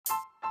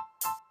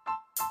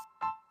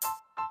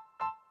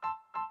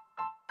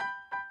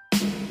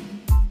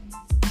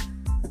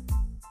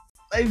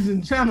Ladies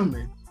and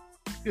gentlemen,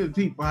 good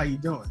people, how you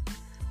doing?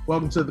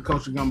 Welcome to the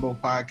Culture Gumbo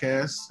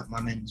Podcast. My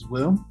name is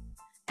Will.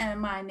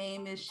 And my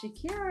name is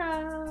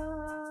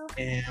Shakira.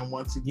 And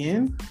once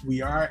again,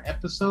 we are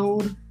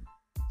episode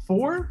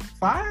 4,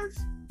 5?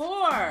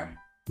 4.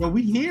 Yo,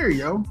 we here,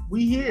 yo.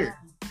 We here.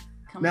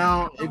 Yeah.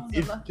 Now,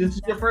 if this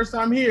is your first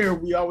time here,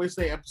 we always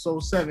say episode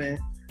 7.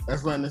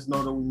 That's letting us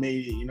know that we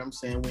made it. You know what I'm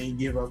saying? We ain't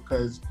give up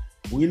because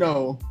we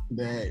know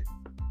that,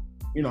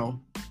 you know,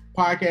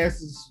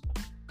 podcasts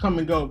come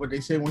and go, but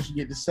they say once you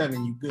get to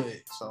 7, you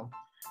good. So,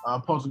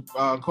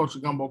 Culture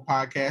Gumbo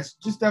Podcast,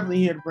 just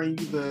definitely here to bring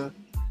you the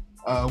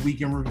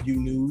weekend review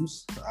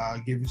news,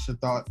 give us your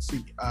thoughts,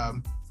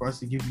 for us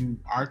to give you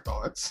our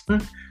thoughts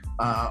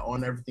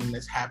on everything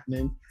that's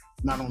happening,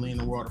 not only in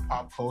the world of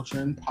pop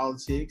culture and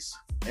politics,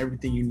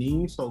 everything you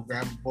need. So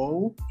grab a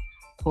bowl,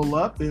 pull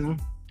up,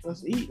 and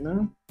let's eat,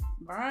 man.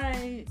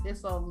 Right.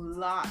 There's a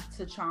lot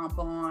to chomp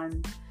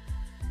on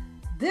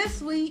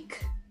this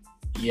week.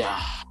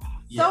 Yeah.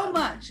 So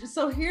much.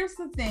 So here's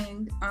the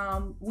thing.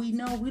 We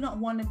know we don't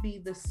want to be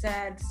the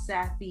sad,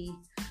 sappy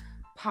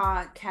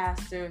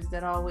podcasters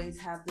that always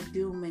have the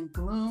doom and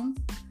gloom,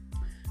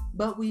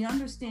 but we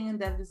understand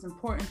that it's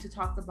important to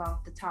talk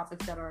about the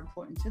topics that are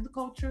important to the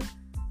culture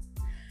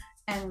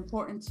and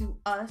important to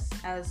us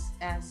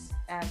as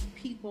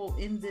people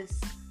in this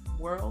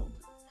world.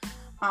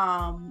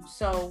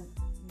 So,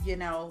 you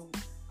know,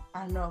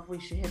 I don't know if we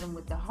should hit them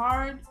with the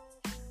hard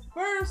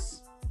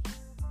first,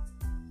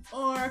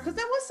 or because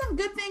there was some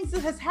good things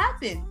that has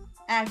happened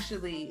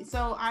actually.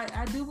 So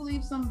I do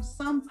believe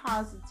some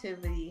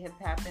positivity have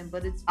happened,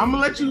 but it's I'm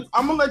gonna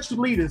let you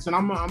lead us, and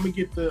I'm gonna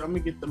get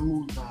the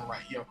moves on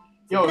right.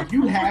 Yo, if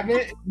you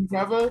haven't, if you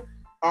never,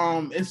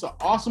 it's an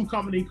awesome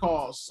company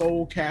called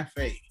Soul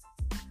Cafe.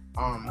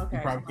 Okay,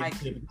 you probably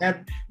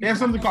they have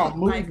something called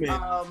Movement.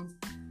 Like,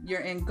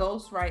 you're in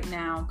Ghost right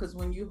now because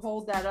when you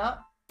hold that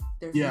up,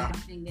 there's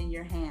nothing in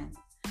your hand.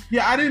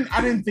 Yeah, I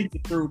didn't think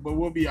it through, but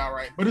we'll be all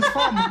right. But it's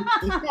called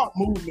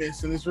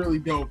Movements, and it's really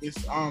dope.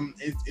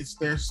 It's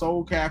their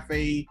Soul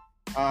Cafe,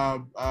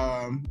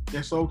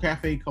 their Soul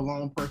Cafe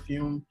cologne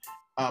perfume,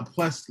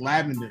 plus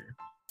lavender,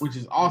 which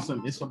is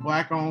awesome. It's a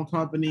black-owned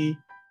company.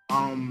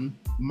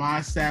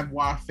 My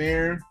Savoir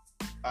Faire,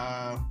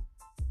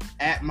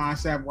 at My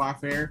Savoir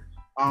Faire.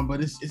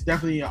 But it's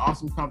definitely an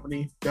awesome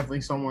company.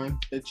 Definitely someone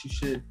that you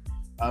should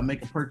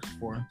make a purchase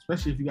for,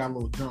 especially if you got a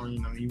little joint.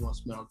 You know, you want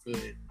to smell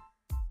good.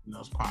 You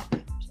know, it's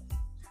popping. So.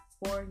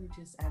 Or you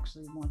just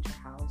actually want your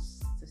house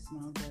to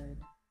smell good.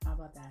 How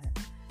about that?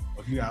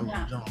 If you got a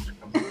little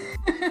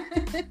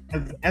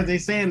joint. As they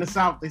say in the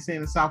South,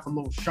 a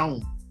little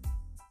shown.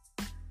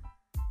 I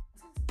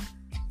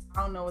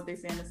don't know what they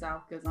say in the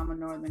South because I'm a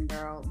northern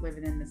girl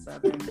living in the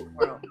southern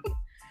world.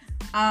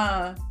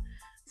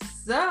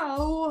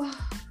 So,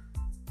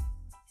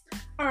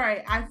 all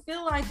right, I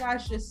feel like I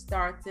should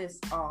start this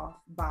off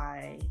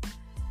by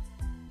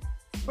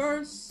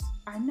first.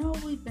 I know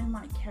we've been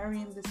like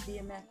carrying this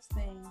DMX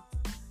thing,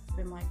 it's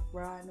been like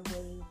riding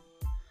away,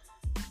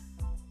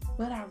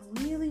 but I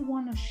really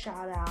want to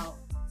shout out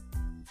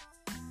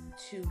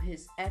to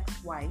his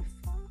ex-wife,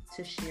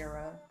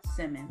 Tashira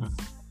Simmons,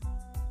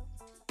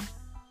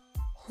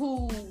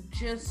 who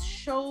just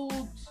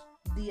showed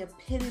the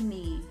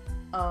epitome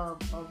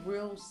of a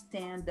real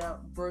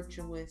stand-up,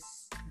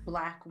 virtuous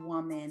Black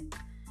woman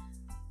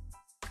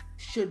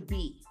should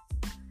be.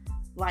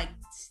 Like,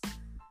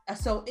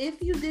 so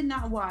if you did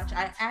not watch,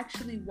 I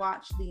actually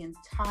watched the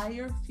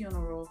entire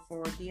funeral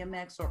for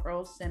DMX, or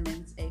Earl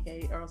Simmons,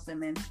 aka Earl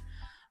Simmons.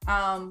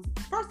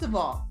 First of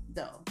all,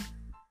 though,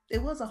 it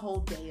was a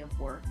whole day of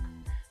work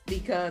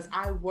because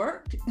I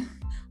worked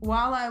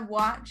while I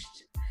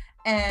watched,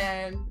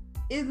 and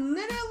it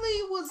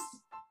literally was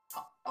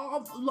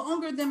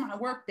longer than my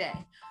work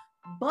day.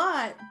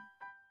 But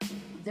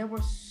there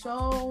were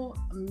so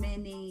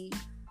many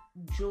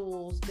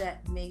jewels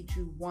that made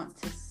you want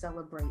to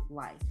celebrate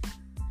life.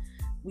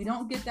 We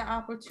don't get the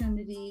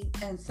opportunity,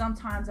 and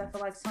sometimes I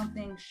feel like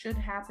something should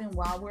happen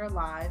while we're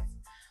alive.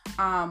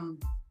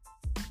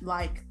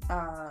 Like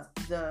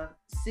the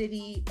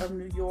city of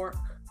New York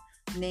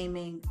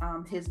naming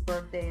his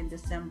birthday in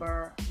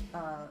December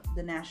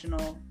the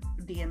National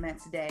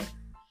DMX Day.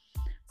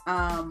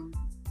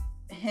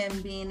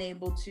 Him being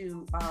able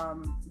to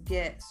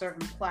get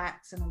certain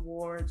plaques and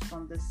awards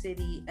from the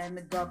city and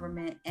the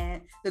government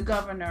and the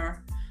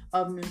governor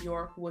of New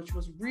York, which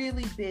was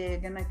really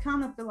big. And I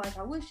kind of feel like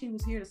I wish he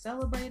was here to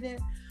celebrate it.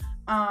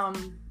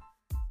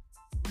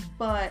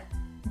 But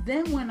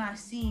then when I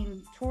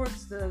seen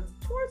towards the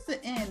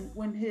end,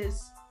 when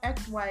his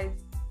ex-wife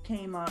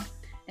came up,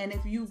 and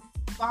if you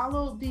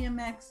followed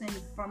DMX and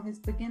from his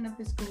beginning of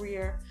his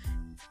career,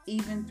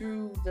 even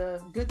through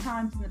the good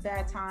times and the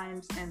bad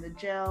times and the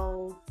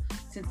jail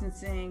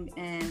sentencing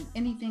and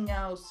anything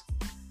else,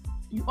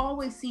 you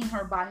always seen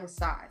her by his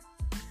side.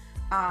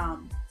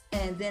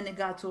 And then it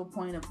got to a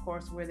point, of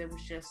course, where there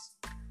was just,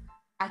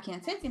 I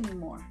can't take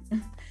anymore.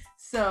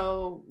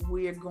 So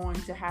we're going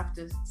to have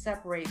to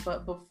separate.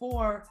 But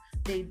before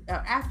they,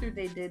 after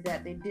they did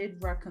that, they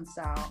did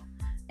reconcile,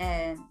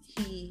 and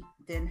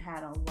then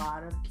had a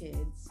lot of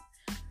kids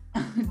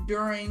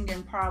during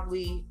and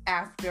probably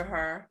after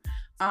her.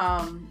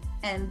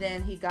 And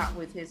then he got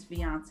with his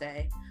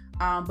fiance.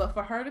 But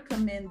for her to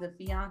commend the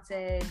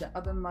fiance, the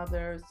other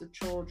mothers, the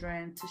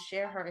children, to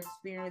share her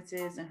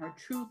experiences and her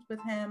truth with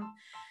him,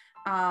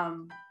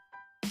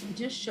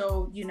 just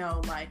showed, you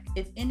know, like,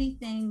 if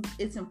anything,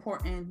 it's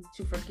important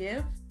to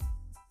forgive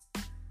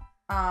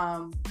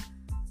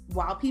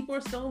while people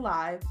are still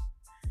alive.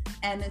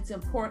 And it's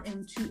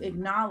important to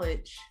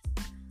acknowledge,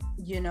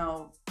 you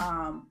know,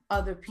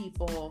 other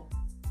people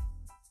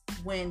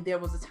when there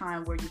was a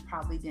time where you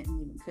probably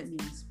couldn't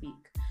even speak.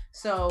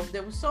 So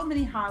there were so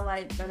many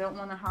highlights. I don't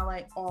want to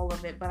highlight all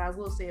of it, but I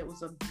will say it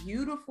was a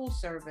beautiful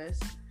service.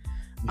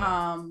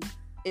 Yeah.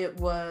 It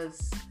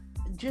was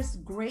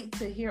just great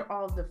to hear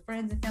all of the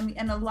friends and family,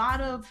 and a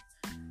lot of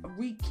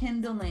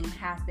rekindling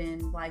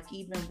happened, like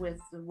even with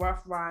the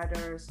Rough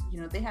Riders.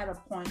 You know, they had a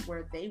point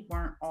where they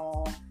weren't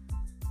all,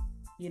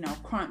 you know,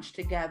 crunched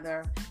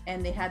together,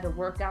 and they had to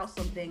work out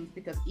some things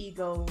because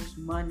egos,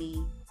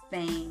 money,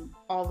 fame,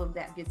 all of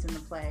that gets into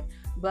play.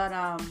 But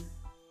I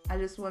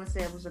just want to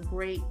say it was a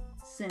great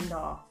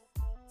send-off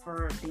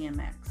for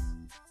DMX.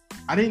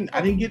 I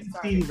didn't get to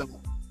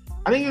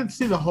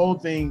see the whole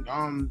thing,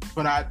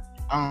 but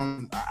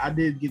I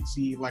did get to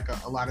see like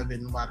a lot of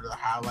it and a lot of the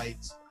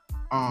highlights.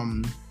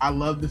 I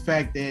love the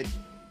fact that,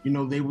 you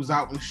know, they was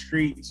out in the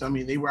streets. I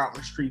mean, they were out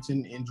in the streets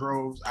in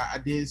droves. I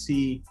did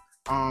see,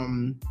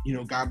 you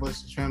know, God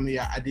bless his family.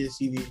 I did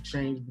see the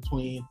exchange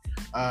between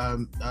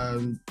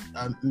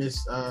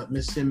Miss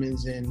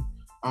Simmons and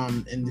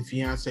the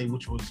fiance,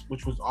 which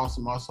was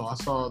awesome. Also, I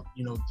saw,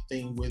 you know, the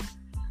thing with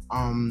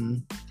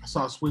I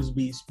saw Swizz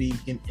Beatz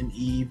speak and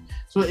Eve.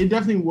 So it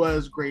definitely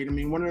was great. I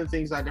mean, one of the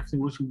things I definitely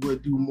wish we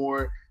would do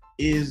more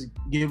is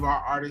give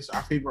our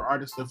favorite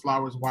artists, their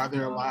flowers while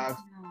they're alive.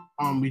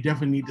 We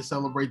definitely need to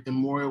celebrate them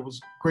more. It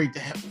was great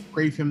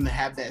for him to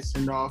have that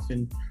send off,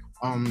 and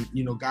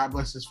you know, God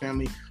bless his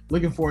family.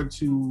 Looking forward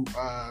to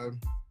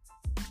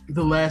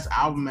the last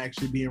album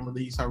actually being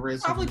released. I read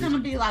probably going to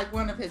be like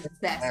one of his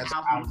best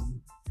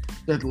albums.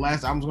 That the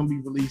last album's going to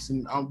be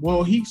releasing.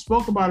 Well, he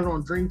spoke about it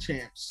on Drink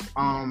Champs.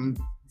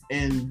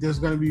 And there's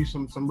going to be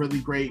some really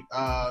great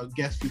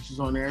guest features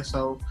on there.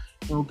 So,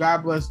 you know,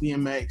 God bless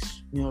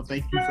DMX. You know,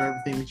 thank you for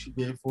everything that you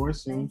did for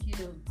us. And, thank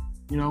you.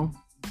 You know,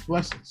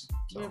 blessings.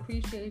 So. We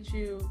appreciate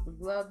you. We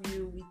love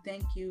you. We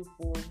thank you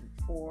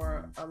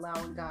for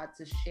allowing God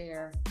to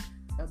share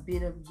a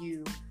bit of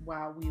you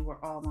while we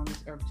were all on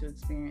this earth to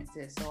experience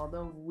it. So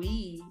although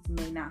we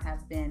may not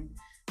have been,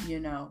 you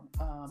know,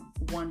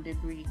 1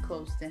 degree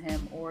close to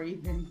him, or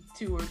even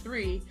 2 or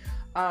 3,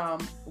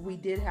 we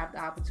did have the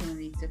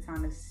opportunity to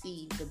kind of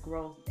see the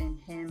growth in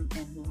him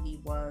and who he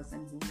was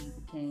and who he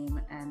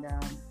became. And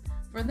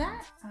for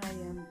that, I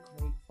am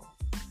grateful.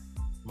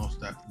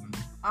 Most definitely.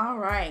 All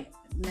right.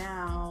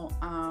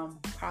 Now,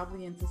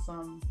 probably into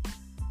some...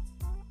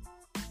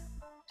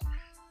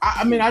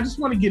 I mean, I just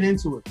want to get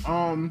into it.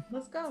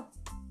 Let's go.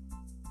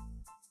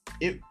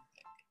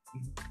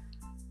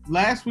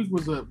 Last week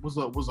was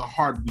a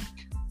hard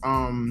week.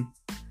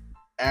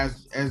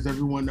 As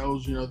everyone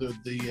knows, you know,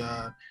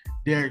 the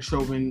Derek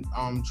Chauvin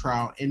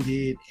trial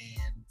ended,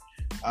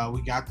 and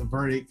we got the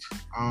verdict.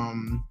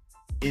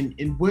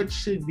 In what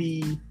should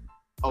be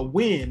a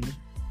win,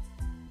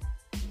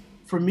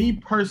 for me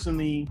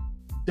personally,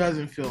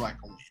 doesn't feel like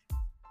a win.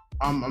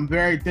 I'm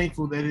very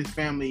thankful that his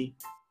family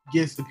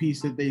gets the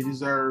peace that they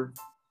deserve.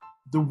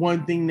 The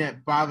one thing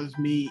that bothers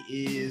me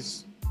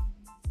is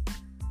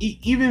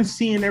even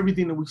seeing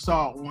everything that we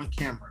saw on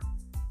camera,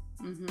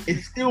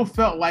 it still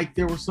felt like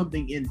there was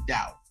something in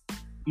doubt.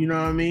 You know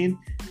what I mean?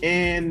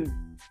 And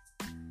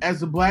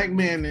as a black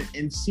man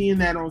and seeing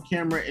that on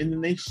camera, and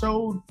then they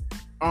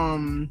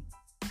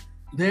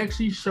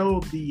actually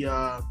showed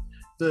the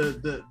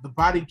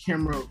body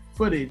camera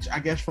footage, I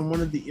guess from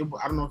one of the,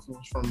 I don't know if it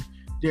was from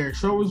Derek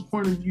Chauvin's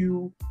point of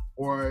view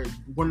or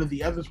one of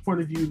the others'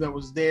 point of view that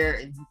was there,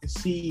 and you could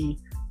see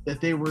that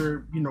they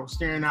were, you know,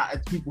 staring out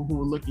at people who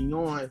were looking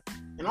on.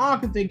 And all I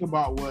could think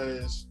about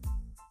was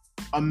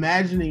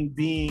imagining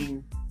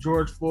being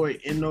George Floyd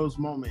in those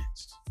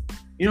moments.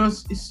 You know,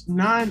 it's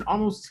 9,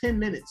 almost 10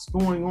 minutes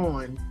going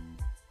on,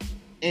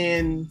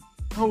 and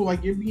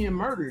like you're being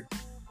murdered,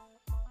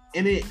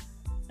 and it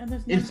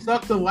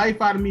sucked the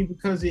life out of me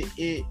because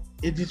it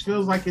just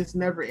feels like it's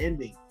never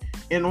ending.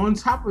 And on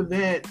top of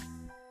that,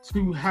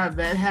 to have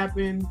that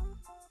happen,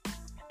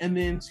 and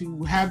then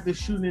to have the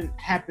shooting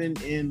happen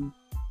in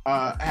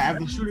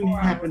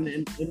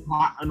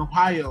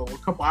Ohio a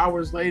couple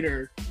hours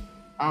later,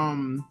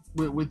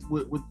 with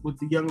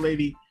the young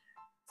lady.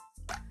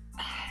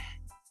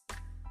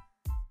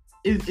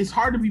 It's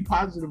hard to be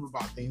positive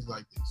about things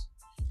like this,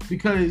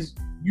 because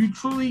you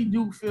truly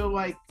do feel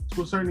like,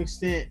 to a certain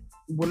extent,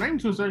 well, not even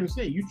to a certain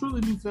extent, you truly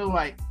do feel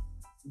like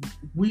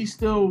we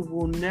still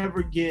will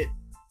never get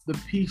the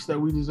peace that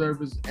we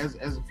deserve as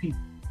a people.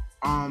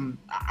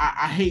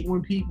 I hate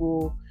when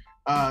people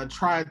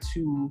try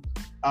to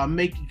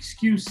make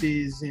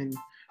excuses and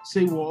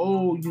say, well,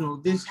 oh, you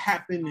know, this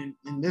happened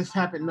and this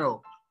happened.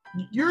 No,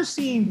 you're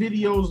seeing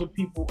videos of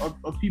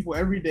people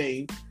every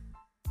day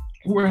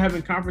who are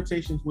having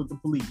confrontations with the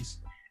police,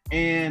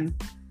 and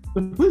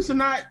the police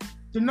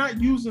they're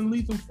not using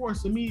lethal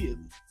force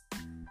immediately.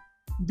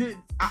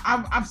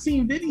 I've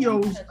seen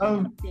videos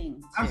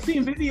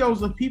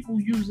of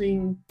people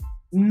using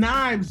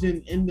knives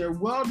and they're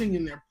welding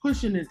and they're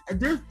pushing and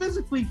they're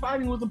physically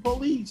fighting with the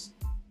police,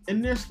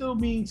 and they're still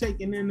being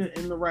taken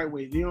in the right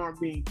way. They aren't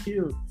being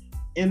killed,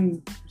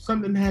 and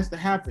something has to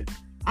happen.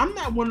 I'm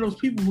not one of those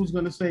people who's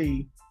gonna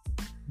say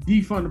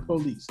defund the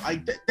police.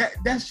 Like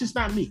that's just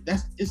not me.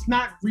 It's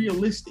not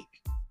realistic.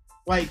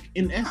 Like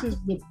in essence,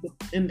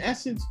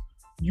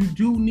 you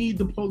do need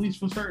the police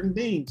for certain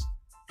things.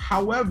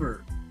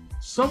 However,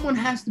 someone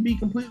has to be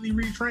completely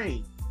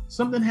retrained.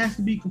 Something has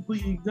to be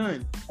completely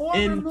done or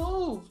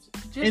removed.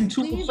 And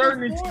to a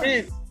certain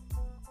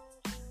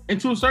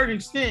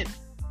extent,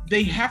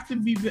 they have to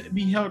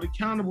be held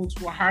accountable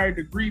to a higher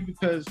degree,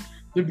 because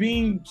they're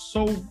being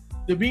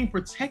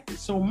protected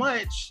so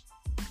much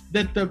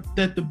that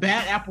the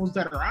bad apples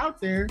that are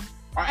out there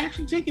are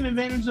actually taking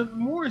advantage of it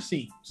more, it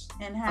seems.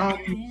 And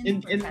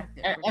having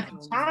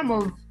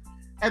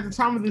at the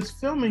time of this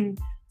filming,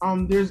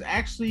 there's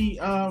actually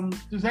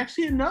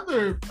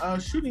another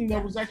shooting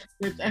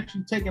that's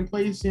actually taking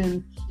place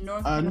in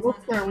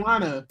North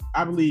Carolina,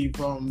 I believe.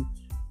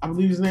 I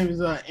believe his name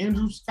is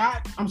Andrew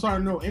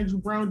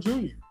Brown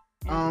Jr.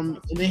 And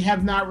they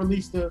have not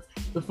released the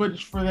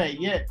footage for that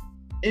yet.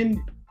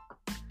 And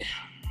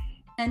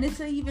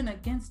it's even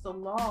against the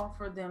law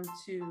for them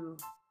to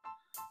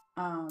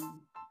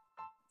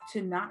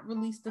not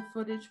release the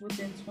footage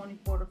within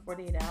 24 to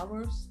 48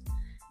 hours.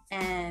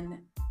 And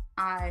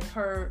I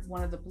heard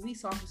one of the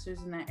police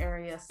officers in that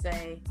area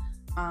say,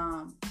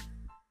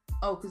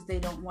 because they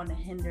don't want to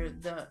hinder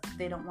the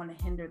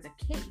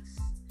case.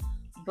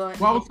 But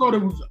I was told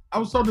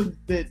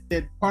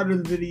that part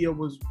of the video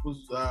was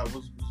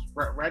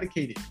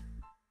eradicated.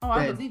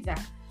 I believe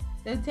that.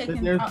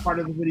 There's part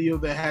of the video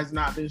that has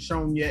not been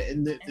shown yet,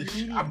 and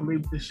I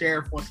believe the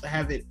sheriff wants to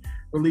have it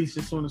released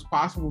as soon as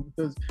possible,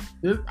 because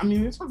they're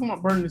talking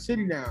about burning the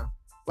city down.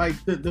 Like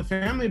the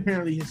family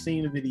apparently has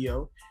seen the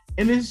video,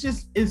 and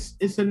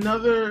it's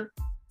another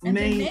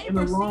name in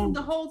a long.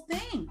 The whole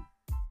thing.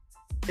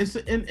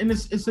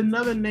 It's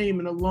another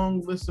name in a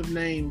long list of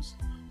names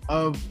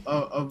of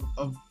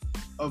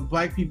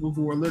Black people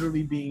who are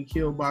literally being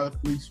killed by the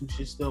police who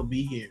should still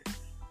be here.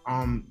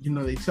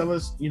 They tell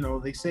us,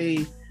 they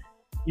say,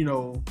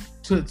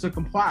 to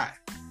comply.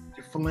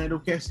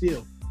 Philando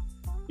Castile.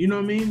 You know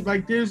what I mean?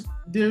 Like there's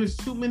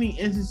too many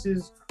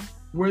instances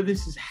where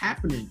this is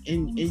happening,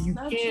 and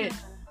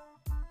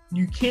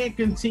you can't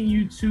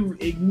continue to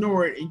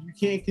ignore it, and you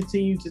can't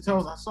continue to tell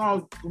us. I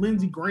saw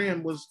Lindsey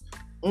Graham was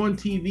on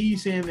TV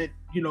saying that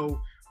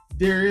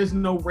there is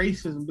no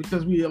racism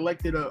because we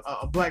elected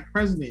a Black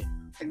president.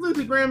 Like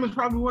Lindsey Graham is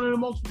probably one of the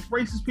most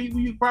racist people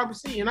you probably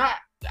see, and I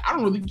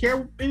don't really care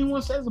what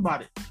anyone says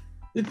about it.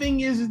 The thing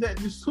is that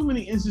there's too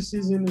many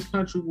instances in this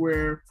country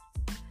where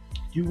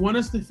you want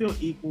us to feel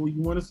equal,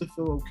 you want us to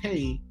feel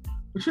okay,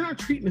 but you're not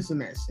treating us in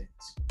that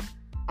sense.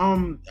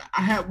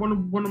 I had one of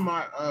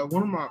my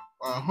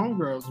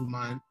homegirls of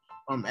mine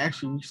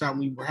actually reached out when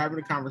we were having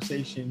a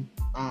conversation,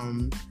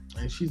 and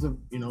she's of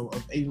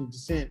Asian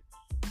descent,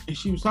 and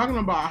she was talking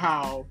about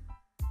how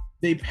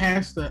they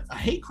passed a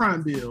hate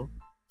crime bill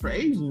for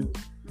Asians,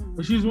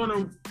 but she was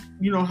wondering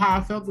how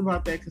I felt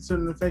about that,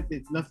 considering the fact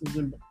that nothing's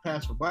been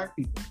passed for Black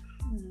people.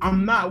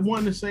 I'm not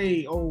one to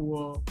say,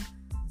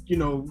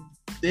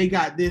 they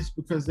got this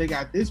because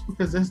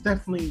that's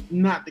definitely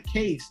not the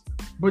case.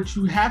 But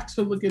you have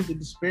to look at the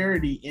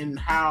disparity in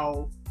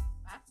how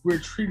we're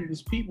treated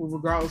as people,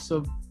 regardless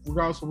of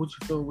what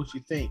you feel, what you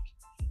think.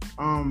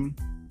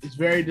 It's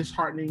very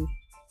disheartening.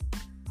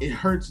 It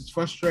hurts. It's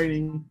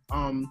frustrating.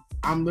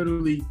 I'm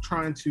literally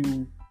trying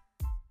to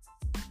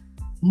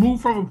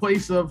move from a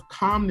place of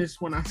calmness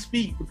when I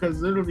speak,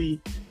 because literally,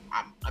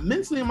 I'm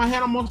mentally in my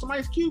head, I'm on some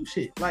Ice Cube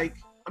shit. Like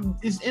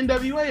it's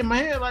NWA in my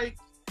head. Like,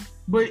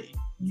 but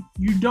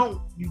you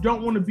don't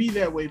want to be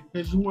that way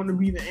because you want to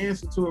be the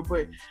answer to it.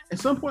 But at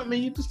some point,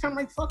 man, you just kind of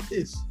like, fuck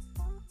this.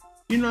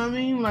 You know what I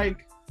mean?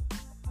 Like,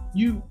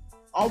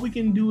 all we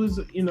can do is,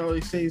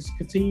 they say, is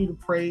continue to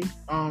pray.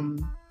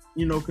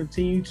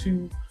 Continue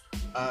to,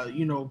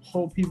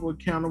 hold people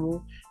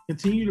accountable.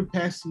 Continue to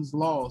pass these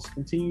laws.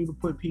 Continue to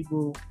put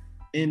people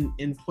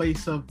in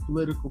place of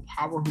political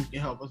power who can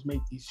help us make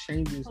these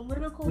changes.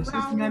 Political power.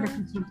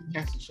 Systematically, something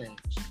has to change.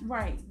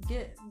 Right.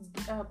 Get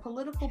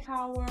political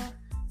power.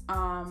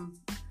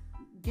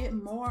 Get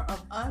more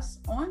of us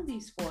on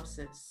these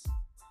forces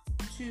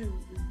to,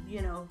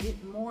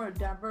 get more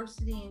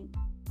diversity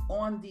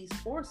on these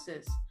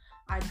forces.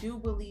 I do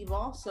believe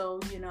also,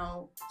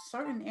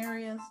 certain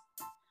areas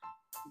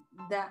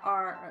that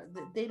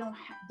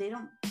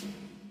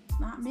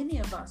not many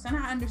of us, and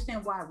I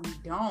understand why we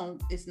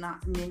don't. It's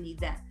not many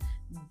that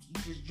you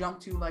just jump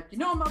to, like,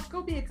 I'm about to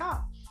go be a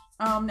cop.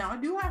 Now I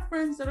do have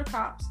friends that are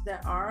cops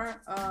that are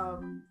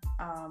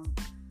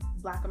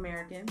Black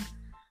Americans,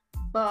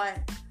 but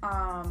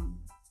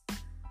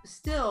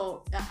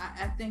still,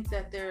 I think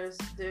that there's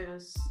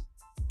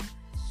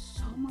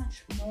so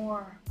much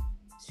more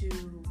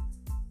to,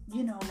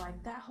 you know,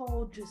 like that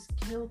whole just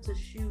kill to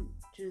shoot,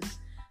 just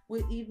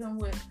with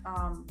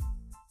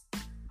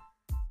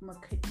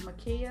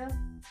Makaya,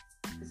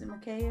 is it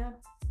Makaya?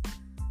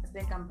 I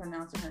think I'm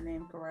pronouncing her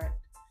name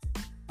correct.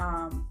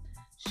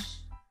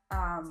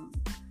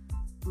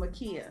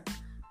 Makia.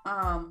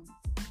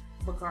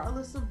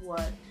 Regardless of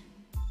what,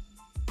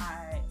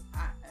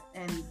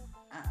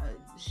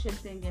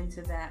 shifting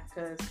into that,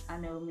 because I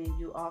know me and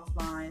you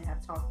offline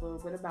have talked a little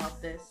bit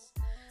about this.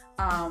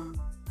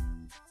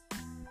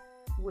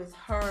 With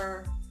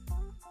her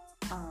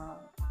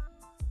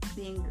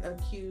being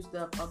accused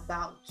of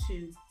about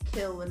to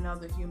kill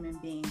another human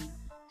being,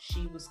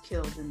 she was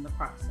killed in the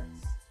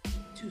process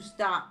to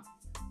stop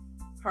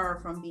her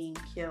from being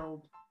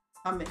killed.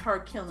 Her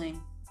killing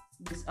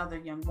this other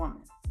young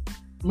woman.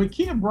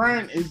 Makia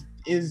Bryant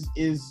is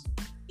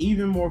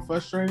even more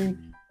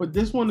frustrating, but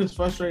this one is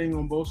frustrating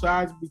on both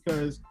sides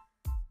because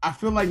I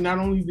feel like not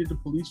only did the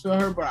police fail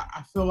her, but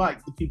I feel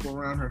like the people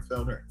around her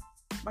failed her.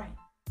 Right.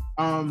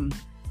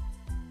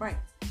 Right.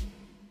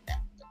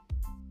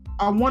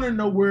 I want to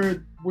know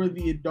where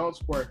the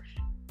adults were,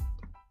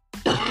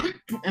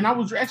 and I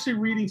was actually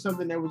reading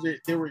something they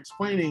were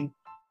explaining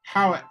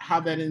how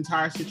that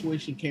entire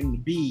situation came to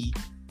be.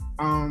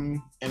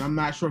 And I'm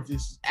not sure if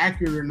this is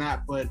accurate or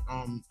not, but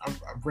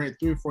I've read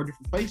 3 or 4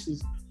 different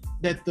places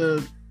that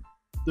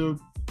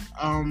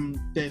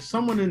that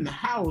someone in the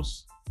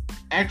house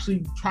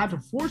actually tried to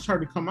force her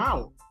to come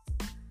out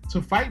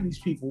to fight these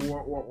people,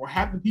 or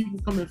have the people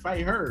come and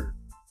fight her.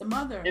 The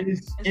mother,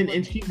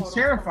 and she was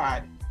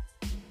terrified.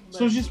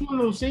 So it's just one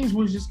of those things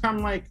where it's just kind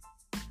of like,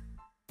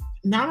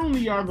 not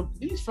only are the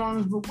police failing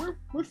us, but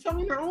we're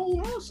failing our own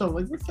also.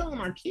 Like, we're failing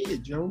our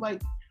kids, yo.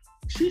 Like,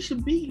 she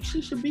should be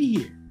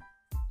here.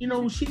 You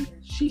know, she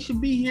should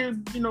be here,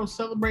 you know,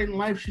 celebrating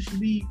life. She should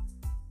be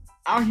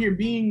out here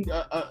being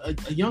a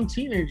young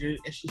teenager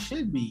as she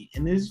should be.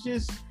 And it's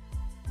just,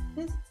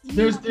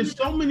 there's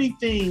so many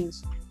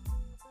things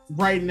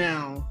right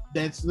now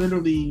that's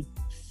literally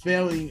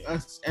failing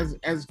us as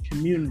a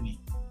community.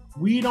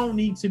 We don't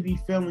need to be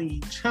failing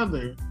each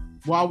other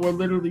while we're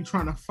literally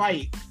trying to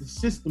fight the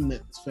system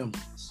that's failing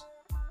us.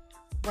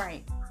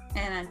 Right.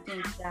 And I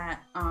think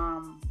that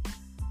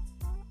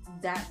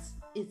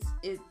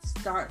it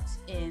starts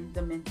in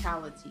the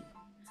mentality.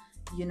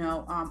 You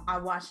know, I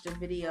watched a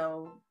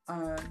video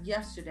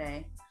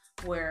yesterday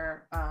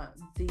where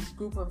these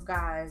group of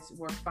guys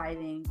were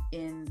fighting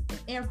in an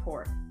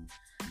airport.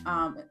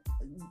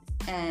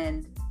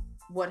 And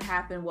what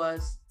happened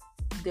was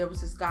there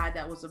was this guy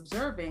that was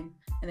observing,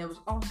 and there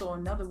was also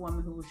another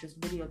woman who was just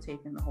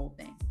videotaping the whole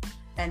thing,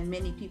 and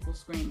many people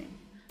screaming.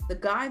 The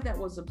guy that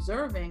was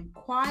observing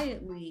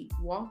quietly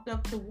walked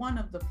up to one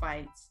of the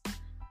fights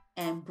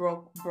and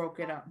broke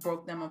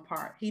them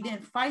apart. He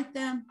didn't fight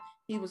them.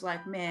 He was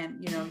like, man,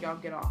 you know, y'all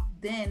get off.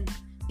 Then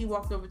he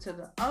walked over to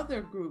the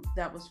other group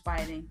that was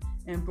fighting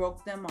and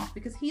broke them off,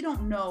 because he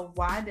don't know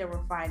why they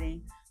were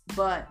fighting,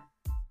 but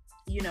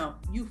you know,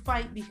 you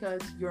fight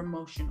because you're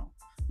emotional.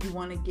 You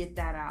want to get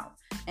that out.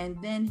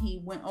 And then he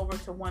went over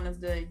to one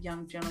of the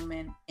young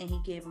gentlemen and he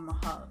gave him a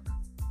hug.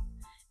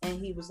 And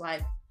he was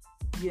like,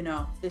 you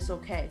know, it's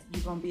okay.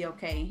 You're going to be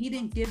okay. And he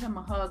didn't give him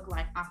a hug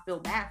like, I feel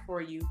bad for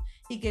you.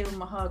 He gave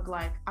him a hug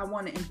like, I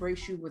want to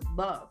embrace you with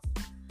love.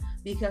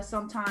 Because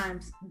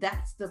sometimes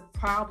that's the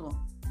problem.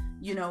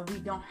 You know, we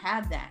don't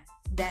have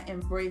that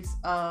embrace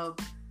of,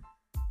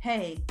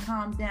 hey,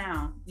 calm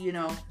down, you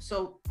know.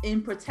 So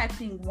in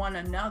protecting one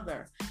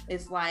another,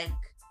 it's like,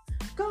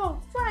 go,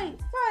 fight.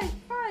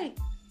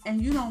 And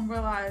you don't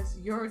realize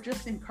you're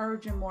just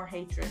encouraging more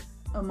hatred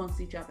amongst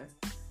each other.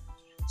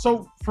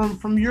 So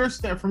from your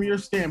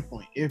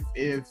standpoint, if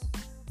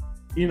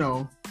you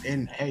know,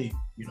 and hey,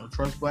 you know,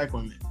 trust Black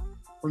women.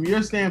 From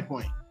your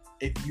standpoint,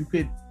 if you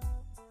could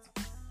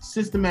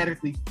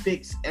systematically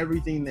fix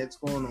everything that's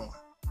going on,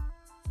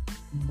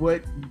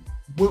 what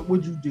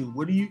would you do?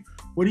 What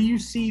do you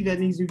see that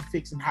needs to be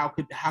fixed, and how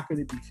could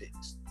it be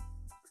fixed?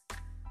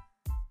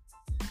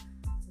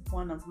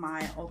 One of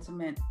my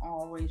ultimate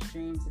always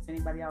dreams, if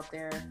anybody out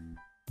there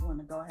want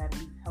to go ahead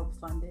and help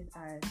fund it,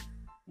 I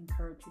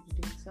encourage you to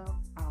do so.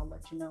 I'll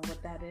let you know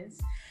what that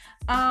is.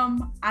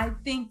 I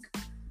think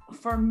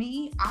for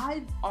me,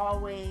 I've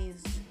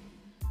always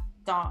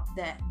thought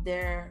that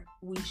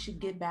we should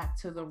get back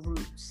to the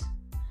roots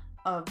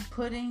of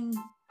putting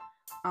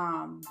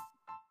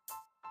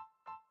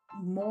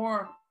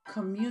more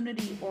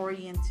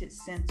community-oriented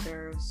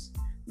centers,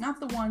 not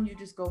the one you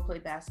just go play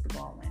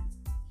basketball in,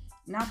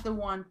 not the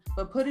one,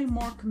 but putting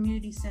more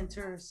community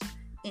centers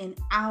in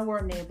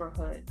our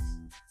neighborhoods,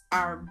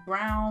 our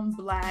brown,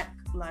 Black,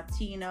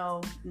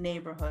 Latino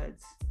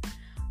neighborhoods,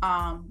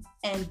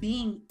 and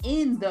being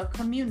in the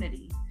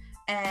community.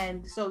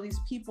 And so these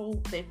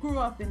people, they grew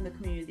up in the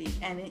community.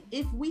 And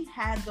if we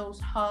had those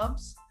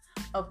hubs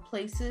of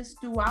places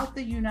throughout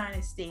the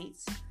United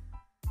States,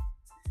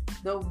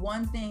 the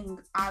one thing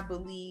I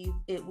believe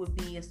it would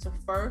be is to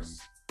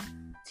first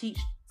teach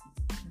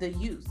the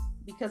youth,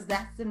 because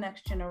that's the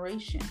next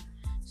generation.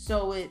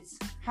 So it's,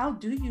 how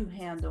do you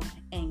handle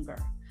anger?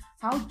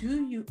 How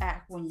do you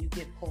act when you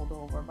get pulled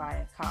over by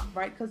a cop,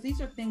 right? Because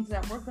these are things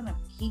that we're going to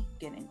keep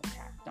getting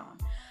attacked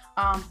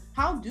on.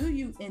 How do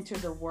you enter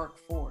the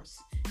workforce?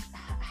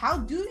 How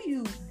do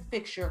you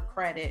fix your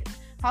credit?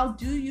 How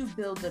do you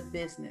build a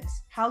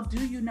business? How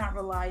do you not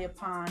rely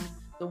upon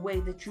the way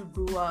that you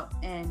grew up?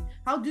 And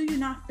how do you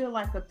not feel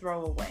like a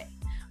throwaway?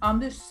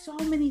 There's so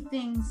many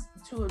things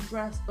to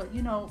address, but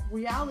you know,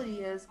 reality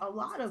is a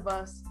lot of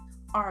us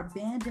are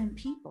abandoned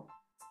people.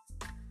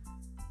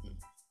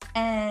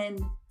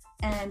 And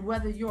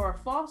whether you're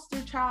a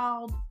foster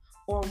child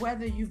or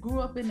whether you grew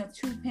up in a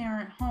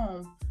 2-parent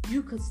home,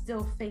 you could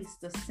still face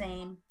the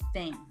same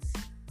things.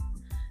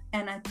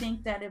 And I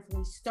think that if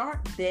we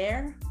start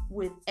there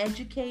with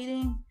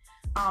educating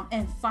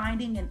and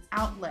finding an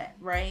outlet,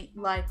 right?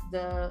 Like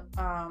the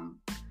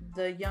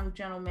young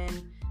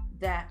gentleman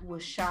that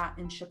was shot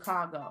in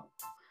Chicago.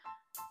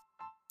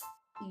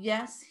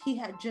 Yes, he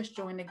had just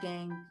joined the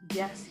gang.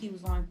 Yes, he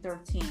was on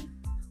 13.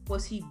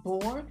 Was he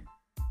bored?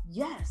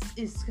 Yes.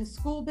 Is his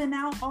school been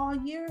out all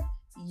year?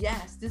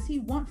 Yes. Does he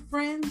want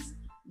friends?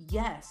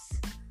 Yes.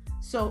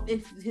 So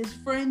if his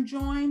friend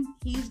joined,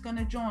 he's going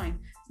to join.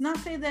 It's not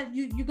say that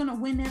you're going to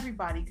win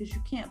everybody, because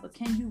you can't, but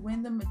can you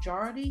win the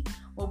majority?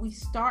 Well, we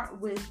start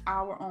with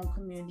our own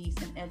communities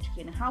and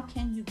educating. How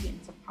can you get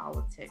into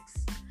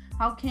politics?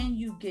 How can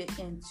you get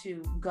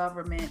into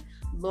government,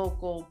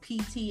 local,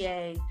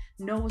 PTA,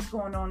 know what's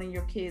going on in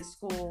your kids'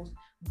 schools,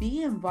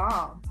 be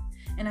involved?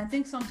 And I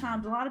think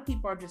sometimes a lot of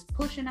people are just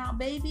pushing out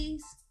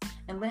babies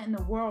and letting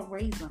the world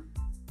raise them.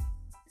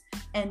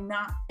 And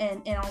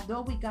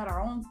although we got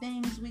our own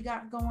things we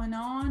got going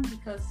on,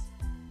 because,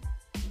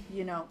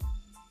 you know,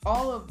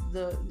 all of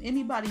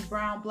anybody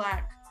brown,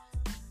 black,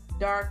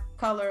 dark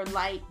color,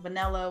 light,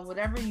 vanilla,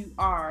 whatever you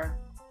are,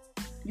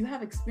 you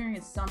have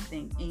experienced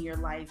something in your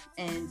life.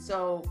 And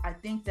so I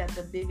think that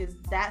the biggest,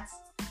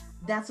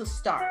 that's a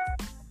start.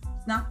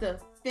 It's not the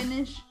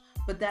finish,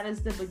 but that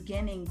is the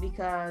beginning,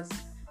 because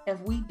if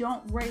we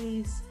don't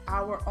raise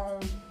our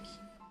own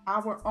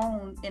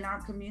in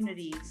our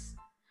communities,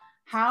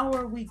 how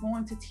are we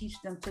going to teach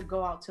them to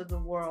go out to the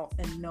world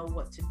and know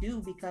what to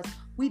do? Because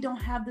we don't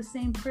have the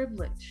same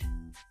privilege.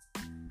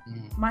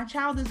 My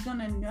child is going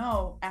to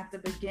know at the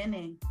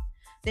beginning.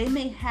 They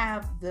may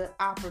have the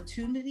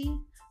opportunity,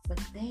 but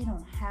they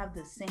don't have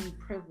the same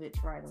privilege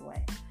right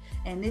away.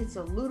 And it's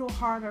a little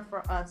harder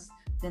for us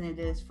than it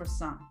is for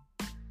some.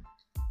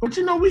 But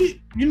you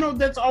know,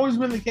 that's always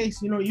been the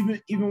case, you know, even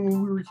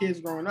when we were kids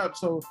growing up.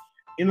 So,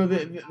 you know,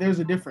 there's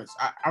a difference.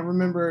 I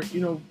remember,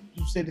 you know,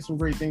 you said some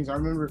great things. I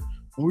remember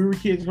when we were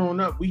kids growing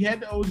up, we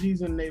had the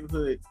OGs in the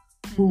neighborhood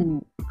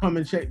who would come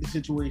and check the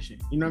situation.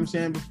 You know what I'm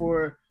saying?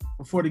 Before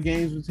the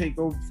games would take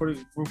over,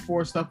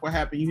 before stuff would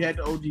happen, you had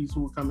the OGs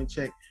who would come and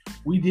check.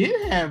 We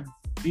did have,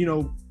 you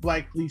know,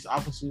 black police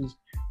officers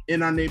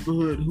in our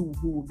neighborhood who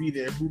would be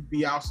there, who'd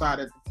be outside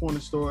at the corner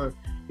store,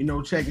 you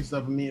know, checking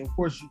stuff. I mean, of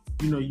course,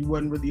 you know, you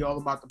wasn't really all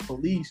about the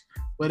police,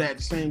 but at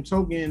the same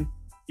token,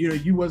 you know,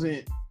 you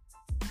wasn't,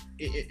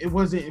 it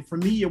wasn't, for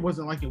me, it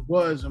wasn't like it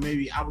was, or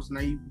maybe I was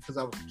naive because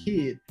I was a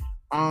kid.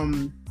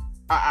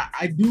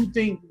 I do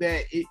think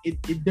that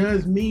it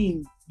does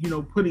mean, you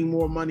know, putting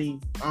more money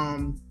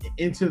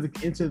into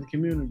the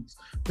communities,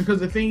 because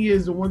the thing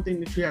is, the one thing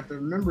that you have to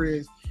remember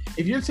is,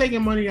 if you're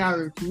taking money out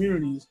of the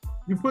communities,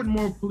 you're putting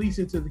more police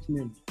into the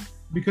community,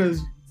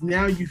 because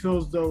now you feel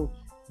as though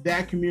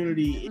that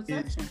community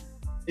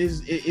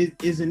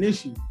is an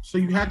issue. So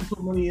you have to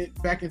put money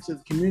back into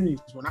the communities.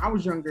 When I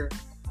was younger,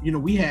 you know,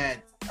 we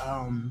had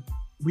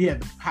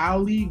the POW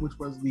League, which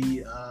was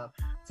the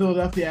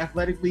Philadelphia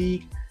Athletic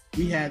League.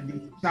 We had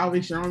the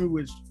Salvation Army,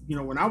 which, you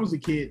know, when I was a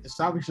kid, the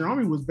Salvation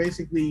Army was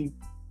basically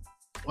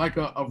like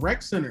a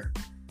rec center.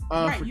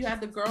 Right, you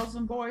had the Girls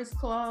and Boys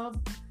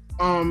Club.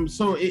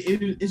 So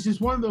it's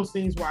just one of those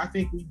things where I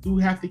think we do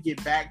have to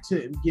get back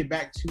to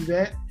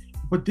that.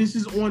 But this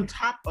is on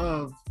top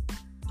of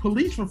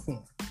police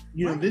reform.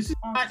 You know, this is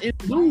not in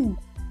lieu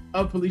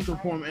of police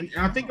reform. And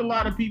I think a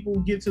lot of people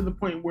get to the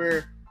point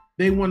where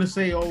they want to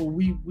say, oh,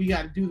 we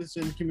got to do this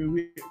in the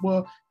community.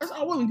 Well, that's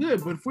all well and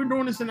good, but if we're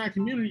doing this in our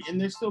community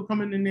and they're still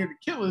coming in there to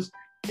kill us,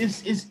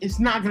 it's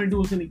not going to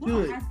do us any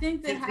good. I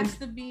think there has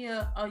to be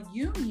a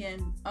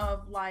union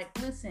of, like,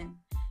 listen,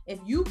 if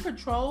you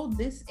patrol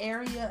this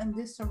area and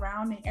this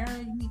surrounding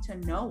area, you need to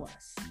know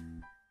us.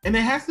 And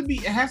it has to be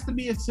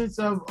a sense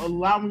of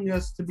allowing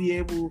us to be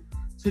able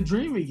to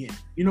dream again.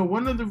 You know,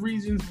 one of the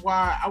reasons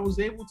why I was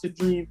able to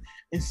dream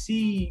and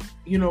see,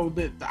 you know,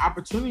 the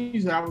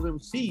opportunities that I was able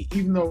to see,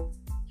 even though,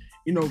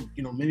 you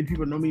know, many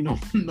people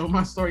know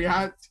my story.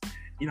 I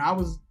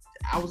was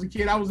a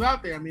kid. I was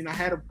out there. I mean, I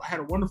had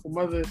a wonderful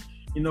mother,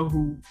 you know,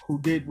 who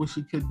did what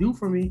she could do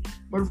for me.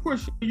 But of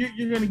course, you're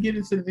going to get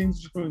into the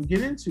things you're going to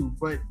get into.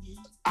 But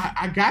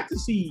I got to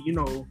see, you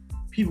know,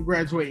 people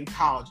graduating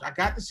college. I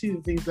got to see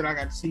the things that I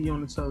got to see on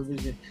the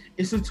television.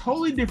 It's a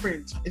totally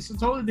different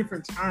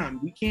time.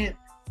 We can't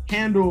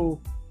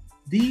handle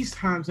these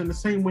times in the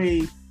same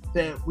way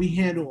that we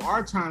handle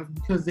our times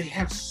because they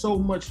have so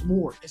much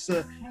more. It's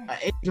an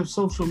age of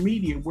social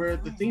media where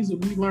the things that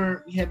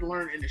we had to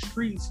learn in the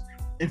streets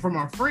and from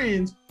our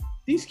friends,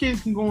 these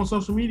kids can go on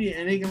social media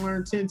and they can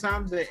learn 10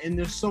 times that, and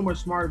they're so much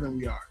smarter than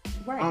we are.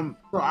 Right.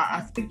 So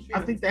I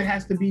think that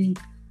has to be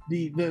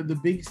the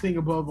biggest thing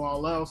above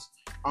all else.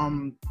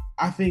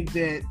 I think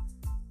that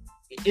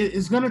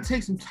it's going to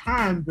take some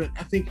time, but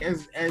I think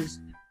as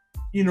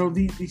you know,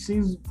 these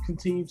things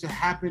continue to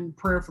happen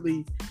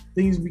prayerfully,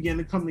 things begin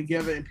to come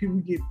together, and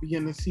people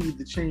begin to see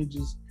the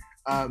changes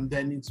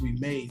that need to be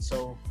made.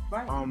 So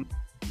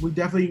we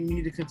definitely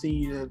need to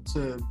continue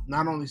to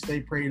not only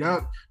stay prayed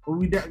up, but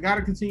we got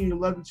to continue to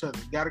love each other.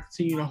 Got to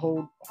continue to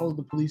hold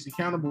the police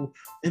accountable,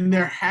 and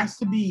there has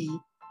to be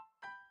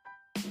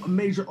a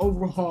major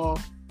overhaul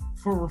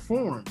for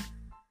reform.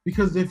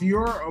 Because if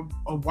you're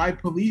a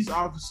white police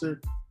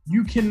officer,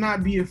 you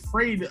cannot be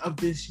afraid of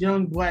this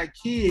young black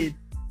kid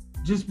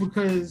just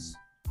because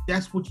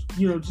that's what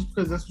you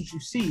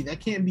see.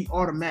 That can't be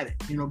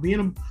automatic. You know,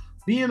 being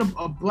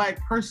a black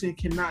person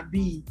cannot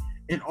be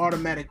an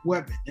automatic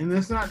weapon. And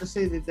that's not to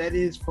say that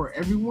is for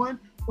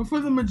everyone, but for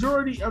the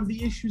majority of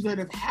the issues that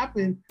have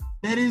happened,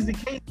 that is the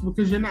case,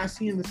 because you're not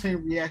seeing the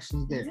same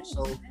reactions there. It is.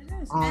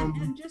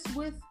 And just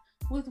with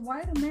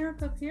white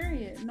America,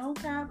 period. No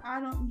cap. I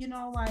don't,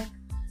 like,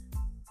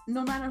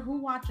 no matter who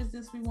watches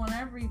this, we want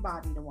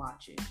everybody to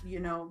watch it,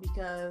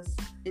 because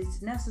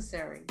it's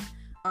necessary.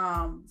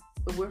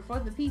 We're for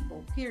the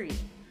people, period.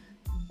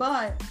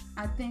 But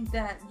I think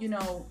that,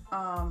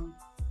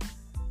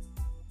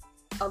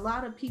 a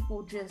lot of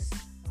people just,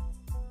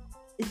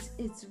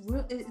 it's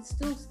real. It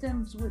still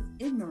stems with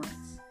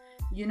ignorance.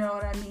 You know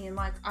what I mean?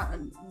 Like,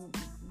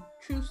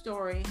 true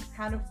story.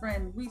 Had a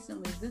friend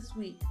recently this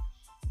week,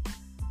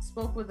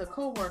 spoke with a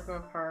coworker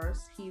of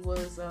hers. He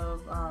was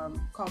of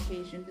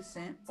Caucasian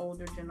descent,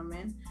 older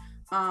gentleman,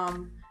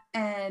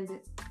 and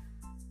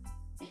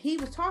he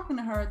was talking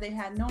to her. They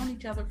had known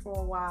each other for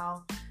a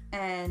while,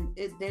 and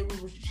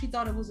she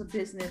thought it was a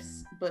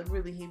business, but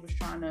really he was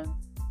trying to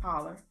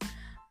holler.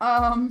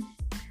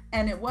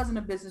 And it wasn't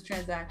a business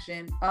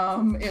transaction.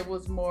 It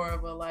was more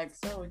of a like,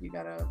 so you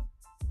got a,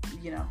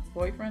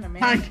 boyfriend, a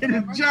man. I get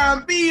a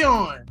John B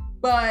on.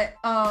 But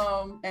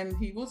and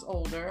he was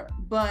older,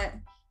 but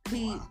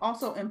he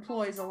also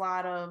employs a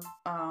lot of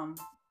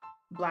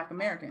Black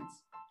Americans.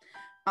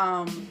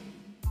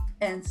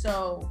 And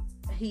so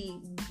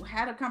he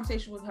had a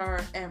conversation with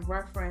her and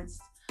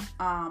referenced,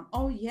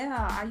 oh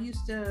yeah, I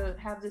used to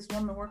have this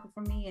woman working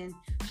for me and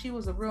she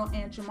was a real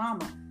Aunt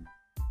Jemima.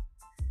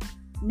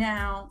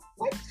 Now,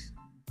 what?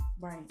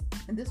 Right.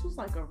 And this was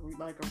like a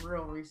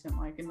real recent,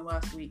 like in the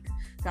last week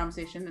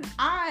conversation. And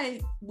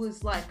I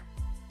was like,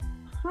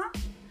 huh?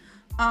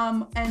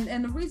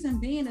 And the reason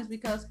being is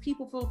because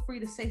people feel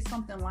free to say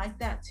something like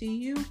that to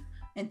you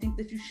and think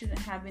that you shouldn't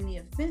have any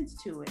offense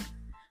to it.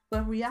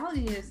 But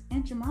reality is,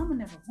 Aunt Jemima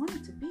never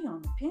wanted to be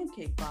on the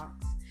pancake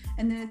box.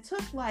 And then it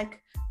took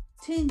like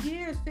 10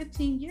 years,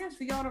 15 years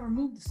for y'all to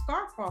remove the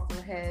scarf off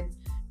her head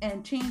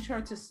and change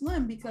her to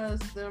slim, because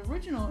the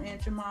original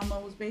Aunt Jemima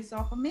was based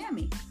off of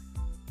Mammy.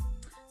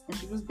 And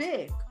she was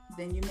big.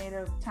 Then you made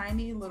a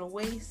tiny little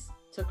waist,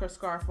 took her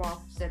scarf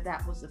off, said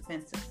that was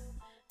offensive.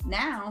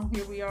 Now,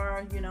 here we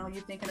are,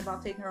 you're thinking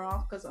about taking her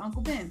off because of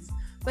Uncle Ben's.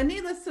 But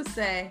needless to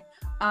say,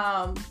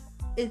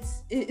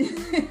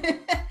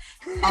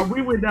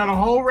 we went down a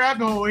whole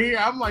rabbit hole here.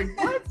 I'm like,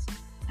 what?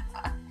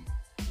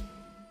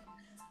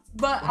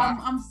 But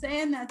I'm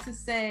saying that to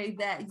say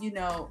that,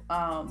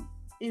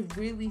 it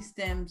really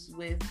stems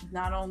with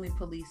not only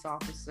police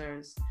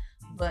officers,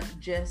 but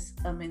just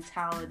a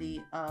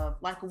mentality of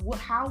like,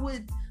 how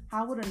would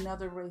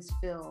another race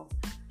feel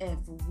if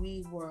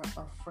we were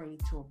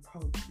afraid to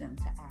approach them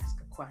to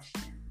ask a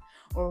question,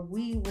 or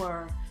we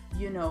were,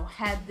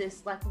 had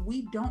this, like,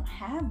 we don't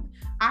have,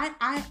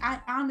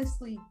 I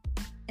honestly,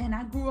 and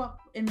I grew up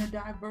in a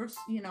diverse,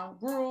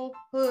 rural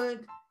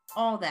hood,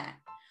 all that,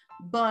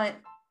 but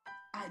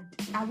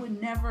I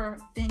would never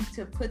think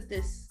to put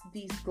these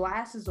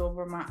glasses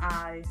over my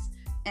eyes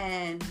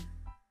and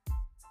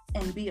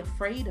be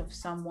afraid of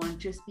someone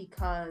just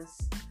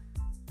because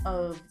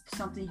of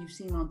something you've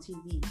seen on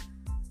TV.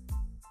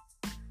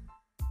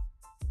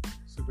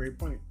 That's a great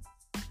point.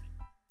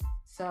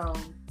 So,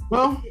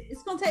 well,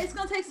 it's gonna take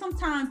some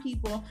time,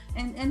 people,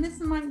 and this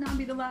might not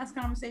be the last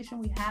conversation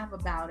we have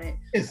about it.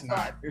 It's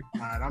not.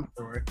 I'm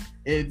sure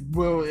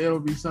it'll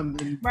be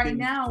something. Right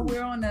now,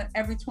 we're on a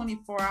every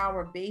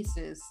 24-hour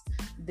basis.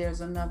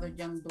 There's another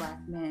young Black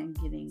man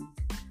getting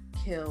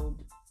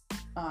killed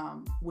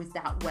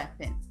without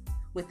weapon,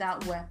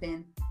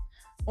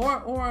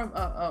 or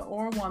a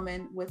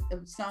woman with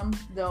some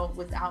though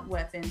without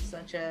weapons,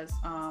 such as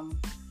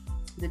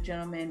the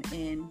gentleman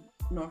in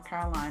North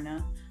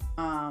Carolina.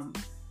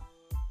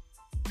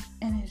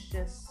 And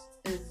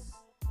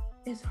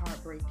it's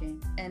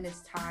heartbreaking and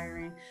it's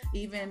tiring.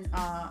 Even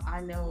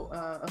I know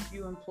a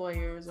few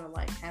employers are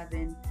like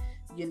having,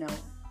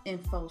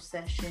 info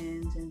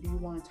sessions and do you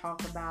want to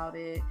talk about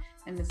it?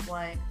 And it's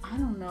like, I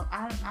don't know.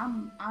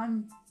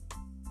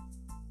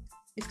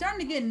 it's starting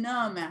to get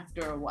numb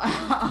after a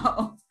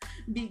while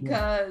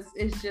because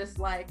it's just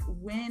like,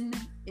 when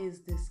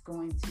is this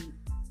going to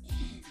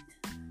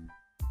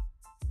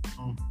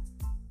end?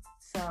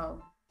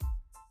 So.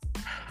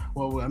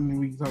 Well, I mean,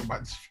 we can talk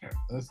about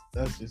this.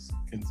 That's just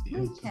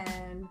conceited. We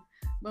can,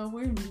 but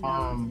we're not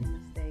going to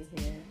stay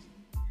here.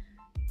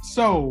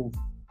 So,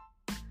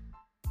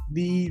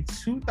 the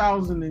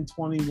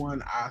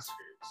 2021 Oscars.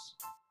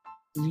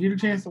 Did you get a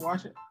chance to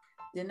watch it?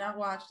 Did not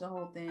watch the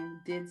whole thing.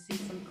 Did see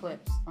some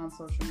clips on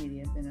social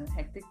media. Been a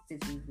hectic,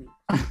 busy week.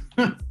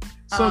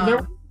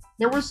 So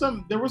there were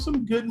some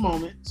good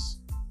moments.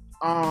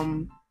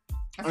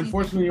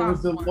 Unfortunately, it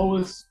was the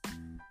lowest.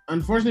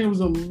 Unfortunately, it was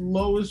the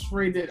lowest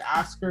rated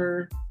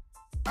Oscar,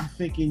 I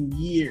think, in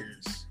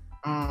years.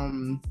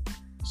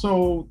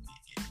 So,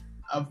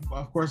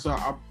 of course,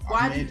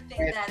 why do you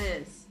think that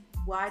is?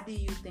 Why do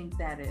you think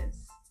that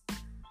is?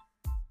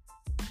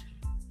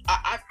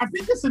 I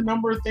think it's a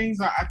number of things.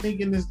 I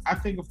think,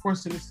 of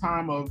course, in this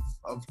time of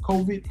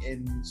COVID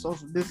and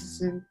social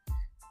distancing,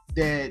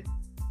 that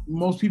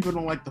most people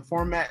don't like the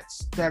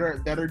formats that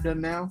are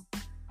done now.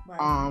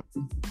 Right.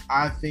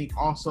 I think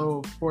also,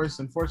 of course,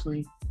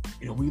 unfortunately,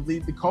 we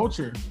lead the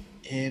culture,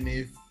 and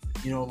if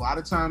a lot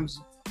of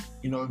times,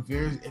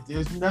 if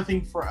there's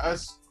nothing for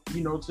us,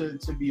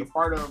 to be a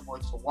part of or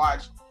to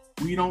watch,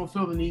 we don't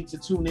feel the need to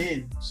tune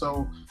in.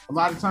 So a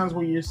lot of times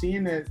when you're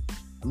seeing that,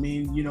 I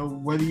mean,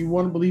 whether you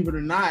want to believe it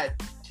or not,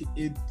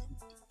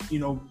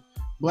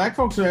 Black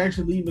folks are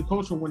actually leading the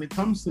culture when it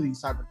comes to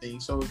these type of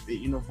things. So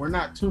if we're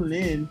not tuning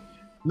in,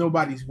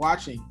 nobody's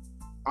watching.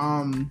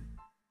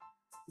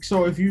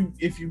 So if you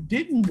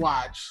didn't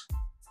watch,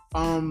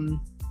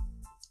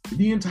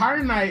 the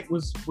entire night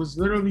was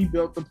literally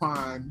built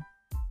upon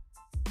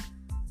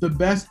the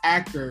best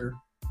actor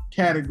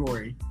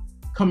category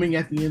coming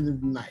at the end of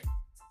the night,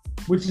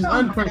 which is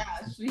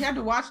unprecedented. You had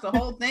to watch the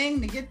whole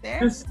thing to get there.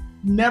 This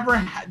never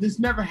happens.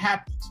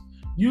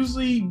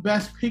 Usually,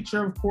 best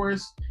picture, of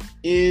course,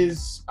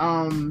 is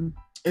the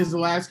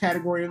last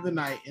category of the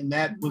night, and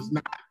that was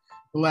not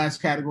the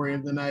last category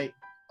of the night.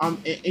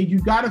 And you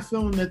got a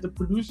feeling that the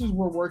producers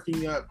were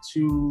working up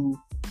to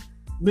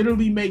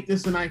literally make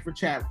this a night for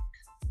Chadwick.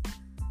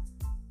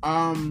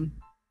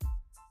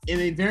 In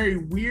a very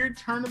weird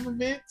turn of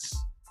events,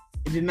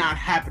 it did not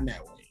happen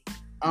that way.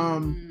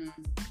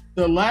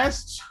 The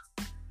last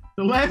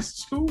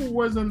two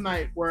was a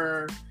night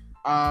where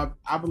I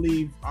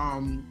believe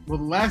the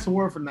last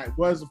award for the night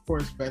was, of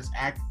course, Best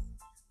Actor.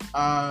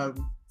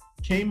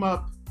 Came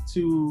up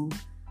to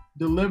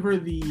deliver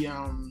the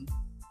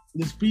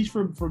speech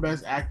for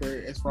Best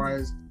Actor as far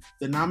as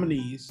the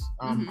nominees.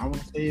 I want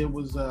to say it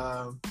was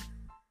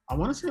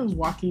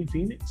Joaquin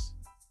Phoenix.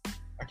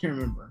 I can't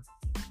remember.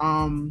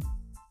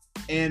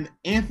 And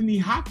Anthony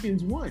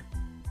Hopkins won.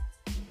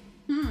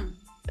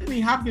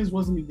 Anthony Hopkins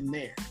wasn't even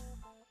there.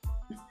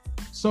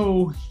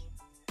 So,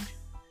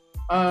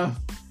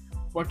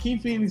 Joaquin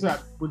Phoenix,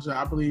 which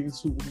I believe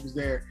is who was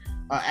there,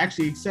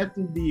 actually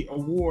accepted the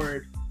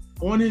award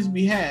on his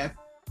behalf,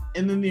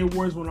 and then the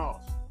awards went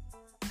off.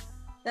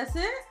 That's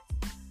it?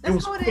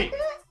 That's how it ended?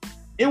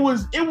 It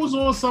was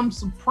on some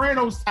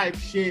Sopranos type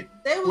shit.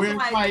 Where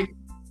it's like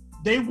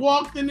they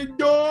walked in the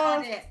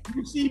door,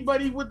 you see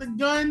Buddy with the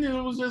gun, and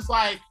it was just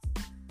like,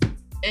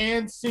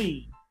 and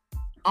scene.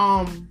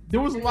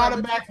 There was a lot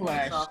of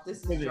backlash.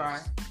 This is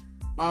dry.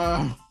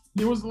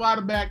 There was a lot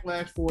of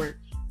backlash for it,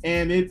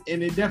 and it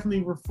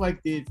definitely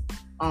reflected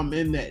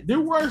in that. There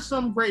were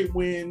some great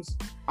wins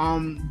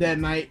that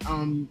night.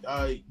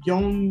 Young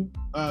Jung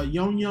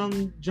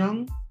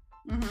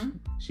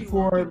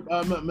for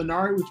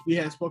Minari, which we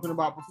had spoken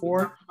about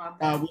before,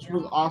 which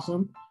was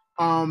awesome.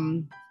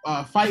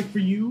 Fight for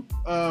You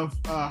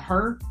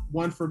her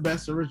won for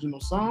Best Original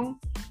Song.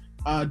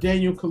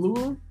 Daniel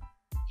Kaluuya,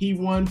 he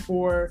won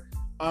for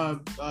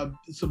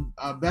some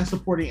Best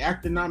Supporting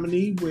Actor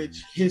nominee,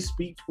 which his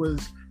speech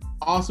was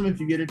awesome. If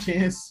you get a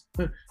chance,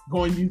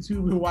 go on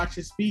YouTube and watch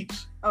his speech.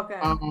 Okay.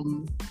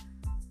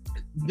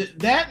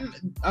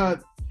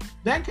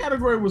 That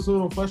category was a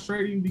little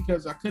frustrating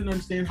because I couldn't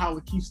understand how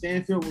Lakeith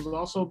Stanfield was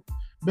also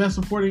Best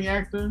Supporting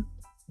Actor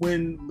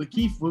when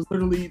Lakeith was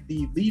literally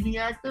the leading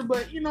actor.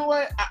 But you know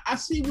what? I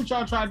see what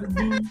y'all tried to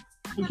do,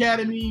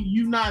 Academy.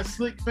 You not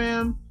slick,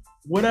 fam.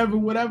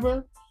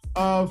 Whatever.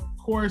 Of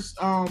course,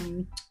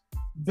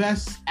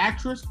 Best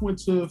Actress went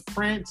to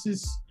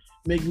Frances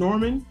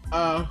McDormand,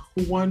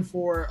 who won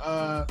for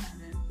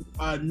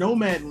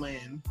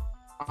Nomadland.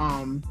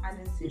 I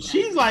didn't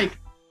see that.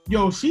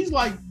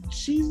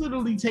 She's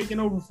literally taking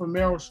over for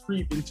Meryl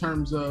Streep in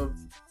terms of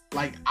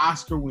like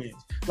Oscar wins.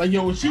 Like,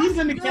 if she's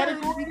in the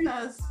category,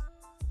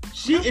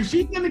 if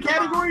she's in the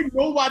category,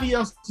 nobody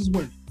else is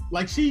winning.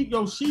 Like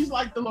she's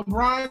like the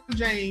LeBron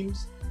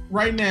James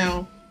right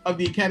now of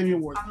the Academy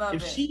Awards.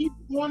 If she's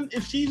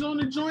on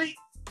the joint,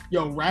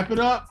 wrap it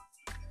up,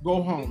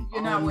 go home.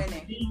 You're not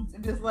winning.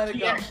 Just let it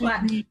go.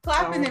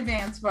 Clap in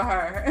advance for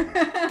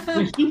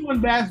her. She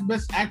won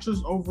Best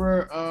Actress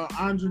over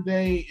Andra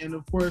Day and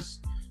of course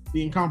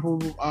the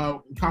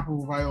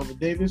incomparable Viola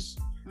Davis.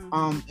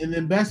 And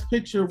then Best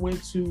Picture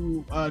went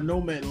to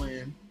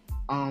Nomadland,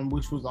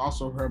 which was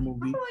also her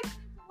movie. I feel like you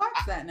need to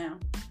watch that now.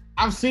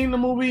 I've seen the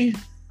movie.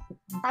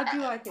 How'd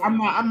you like it? I'm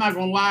not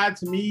gonna lie.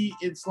 To me,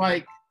 it's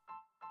like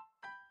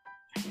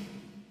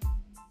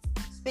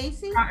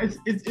spacey.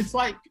 It's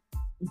like,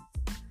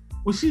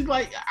 well, she's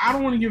like, I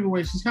don't want to give it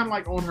away. She's kind of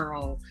like on her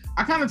own.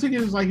 I kind of took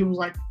it as like it was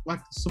like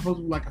supposed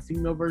to be like a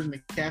female version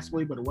of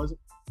Castaway, but it wasn't.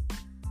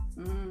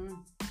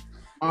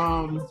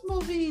 Those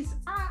movies.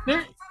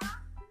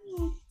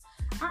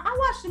 I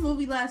watched the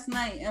movie last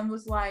night and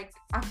was like,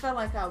 I felt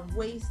like I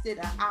wasted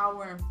an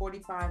hour and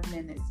 45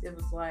 minutes. It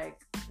was like,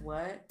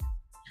 what?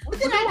 What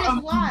did I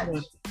just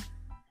watch?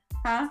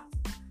 Huh?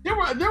 There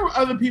were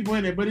other people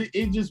in it, but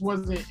it just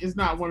wasn't. It's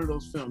not one of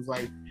those films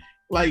like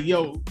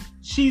yo,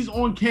 she's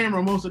on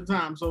camera most of the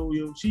time, so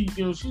she's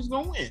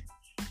gonna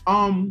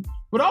win.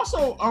 But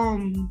also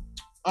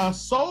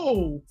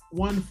Soul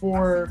won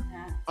for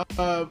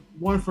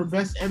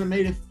best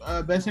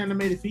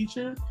animated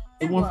feature.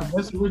 It won for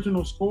best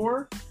original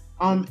score.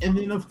 And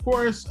then of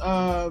course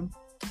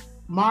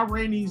Ma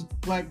Rainey's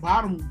Black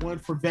Bottom won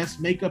for best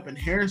makeup and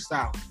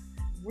hairstyle.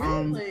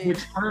 Really?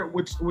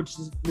 Which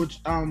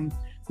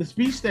the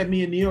speech that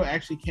Mia Neal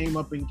actually came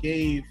up and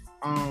gave,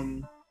 I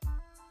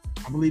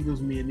believe it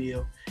was Mia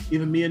Neal,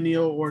 either Mia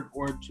Neal or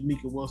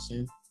Jamaica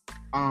Wilson.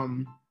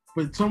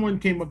 But someone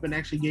came up and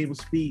actually gave a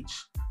speech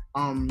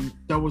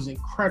that was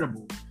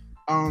incredible.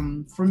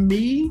 For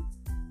me,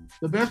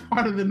 the best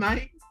part of the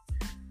night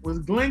was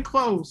Glenn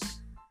Close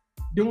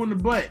doing the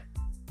butt.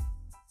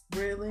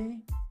 Really?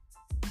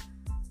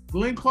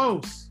 Glenn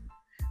Close.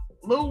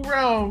 Lil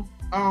Rel,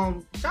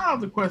 shout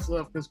out to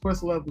Questlove, because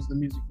Questlove was the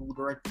musical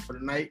director for the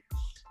night.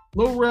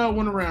 Lil Rel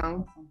went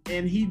around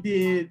and he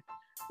did,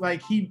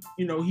 like, he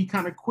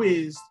kind of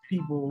quizzed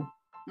people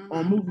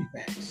on movie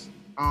facts.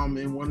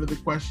 And one of the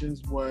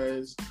questions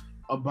was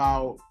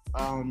about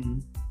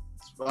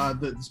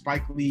the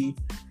Spike Lee,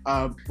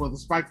 the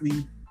Spike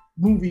Lee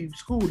movie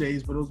School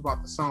Days, but it was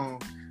about the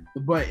song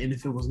The Butt and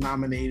if it was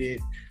nominated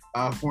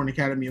for an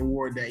Academy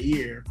Award that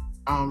year.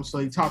 So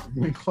he talked to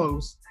Glenn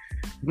Close.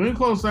 Glenn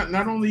Close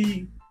not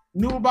only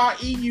knew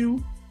about EU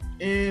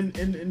and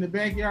the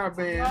Backyard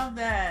Band. Love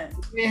that.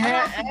 They had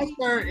asked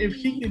her if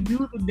she could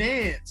do the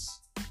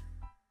dance.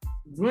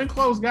 Glenn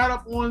Close got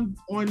up on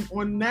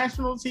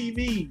national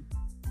TV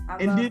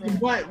and did the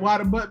butt while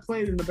the butt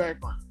played in the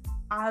background.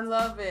 I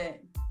love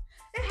it.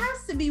 It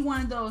has to be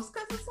one of those,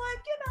 because it's like,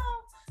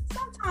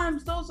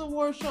 sometimes those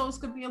award shows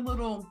could be a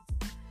little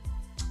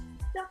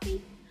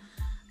stuffy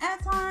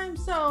at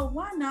times. So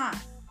why not?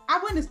 I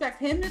wouldn't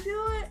expect him to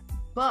do it,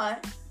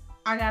 but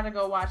I gotta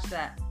go watch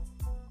that.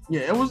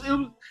 Yeah,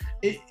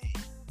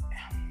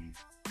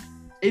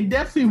 it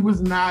definitely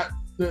was not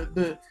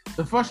the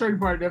frustrating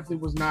part. Definitely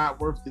was not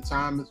worth the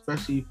time,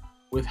 especially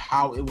with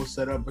how it was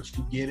set up. But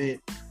you get it.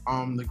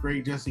 The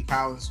great Jesse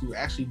Collins, who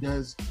actually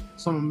does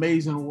some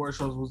amazing award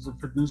shows, was the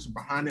producer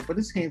behind it. But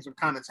his hands were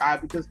kind of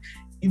tied because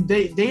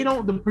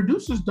the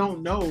producers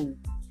don't know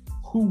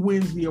who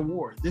wins the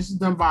award. This is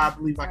done by, I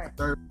believe, like a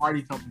third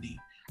party company,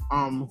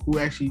 who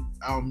actually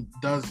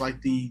does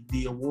like the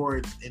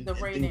awards and the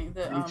rating.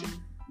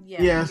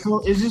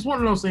 So it's just one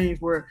of those things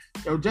where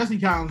Jesse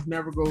Collins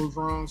never goes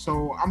wrong.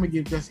 So I'm gonna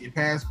give Jesse a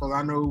pass because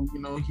I know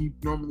he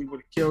normally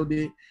would have killed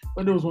it,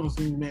 but it was one of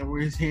those things, man,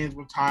 where his hands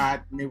were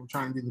tied and they were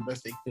trying to do the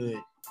best they could.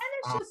 And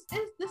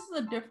this is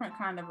a different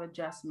kind of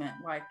adjustment,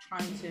 like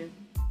trying to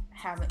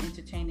have an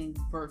entertaining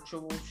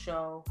virtual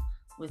show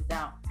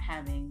without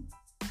having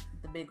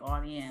the big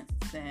audience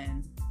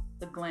and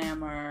the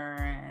glamour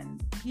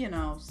and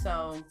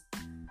so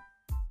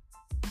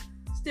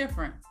it's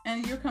different,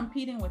 and you're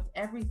competing with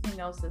everything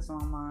else that's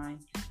online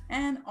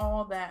and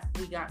all that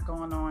we got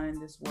going on in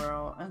this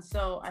world. And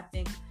so I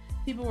think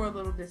people were a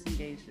little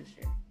disengaged this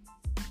year.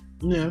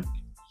 Yeah.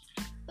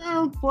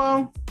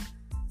 Well,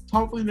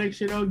 hopefully next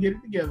year they'll get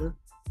it together.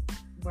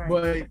 Right.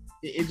 But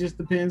it just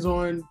depends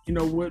on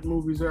what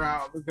movies are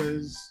out,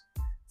 because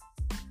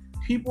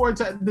people are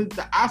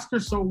the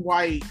Oscars so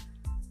white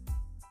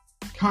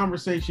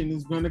conversation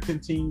is going to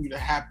continue to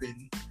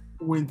happen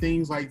when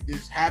things like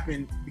this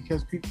happen,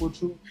 because people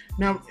too.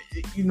 Now,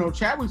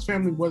 Chadwick's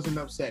family wasn't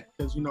upset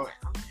because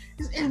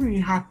it's Anthony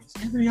Hopkins.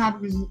 Anthony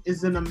Hopkins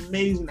is an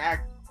amazing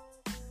actor.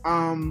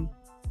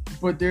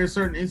 But there are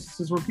certain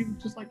instances where people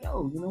just like,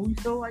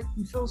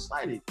 we feel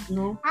slighted.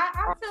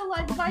 I feel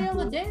like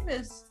Viola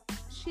Davis,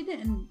 she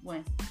didn't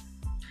win.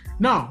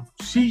 No,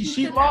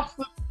 she lost.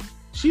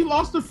 She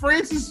lost to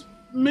Frances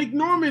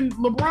McDormand,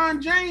 LeBron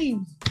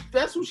James.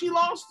 That's who she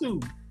lost to.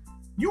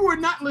 You are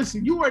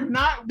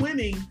not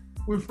winning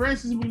when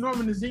Frances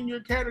McDormand is in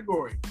your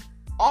category.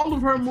 All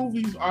of her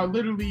movies are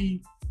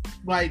literally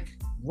like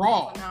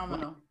raw.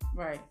 Phenomenal.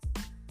 Right.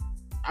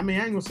 I mean,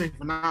 I ain't gonna say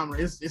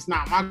phenomenal. It's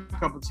not my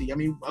cup of tea. I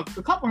mean, a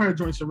couple of her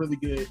joints are really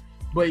good.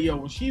 But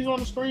when she's on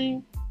the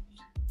screen,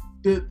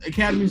 the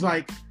Academy's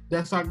like,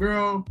 that's our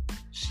girl.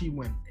 She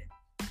wins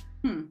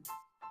it.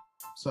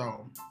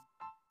 So,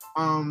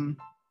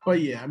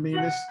 but yeah, I mean,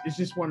 it's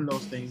just one of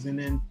those things. And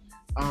then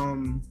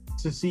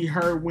to see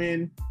her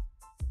win,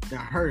 now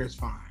her is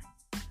fine.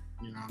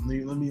 You know,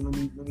 let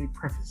me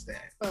preface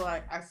that. So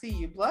like, I see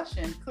you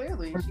blushing.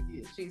 Clearly,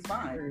 she's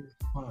fine.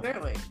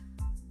 Clearly.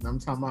 I'm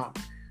talking about.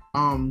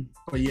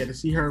 But yeah, to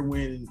see her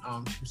win,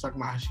 she was talking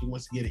about how she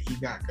wants to get an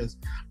EGOT because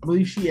I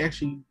believe she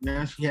actually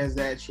now she has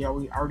that. She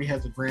already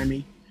has a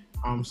Grammy.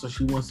 So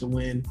she wants to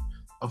win,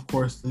 of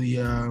course,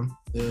 the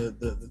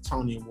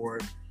Tony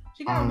Award.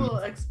 She got a little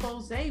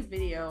expose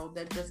video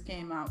that just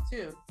came out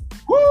too.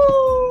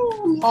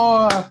 Woo!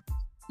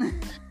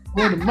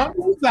 Where the money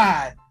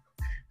reside.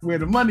 Where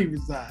the money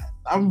reside.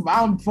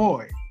 I'm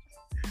for it.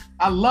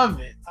 I love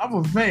it. I'm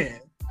a fan.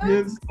 You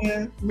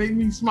understand? Make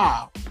me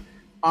smile.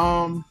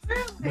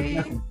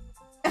 Really?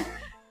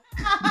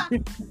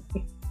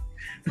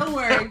 Don't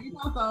worry, you're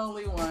not the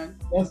only one.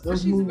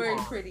 She's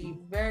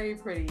very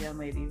pretty young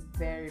lady.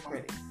 Very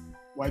pretty.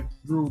 Wipe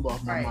the drool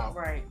off my mouth.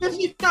 Right. Because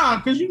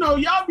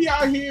y'all be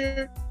out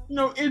here,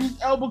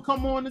 Idris Elba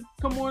come on the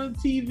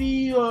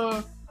TV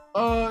or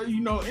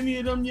any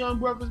of them young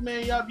brothers,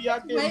 man, y'all be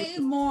out there.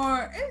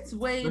 It's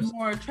way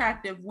more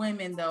attractive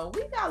women though.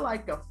 We got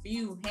like a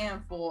few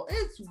handful.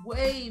 It's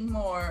way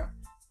more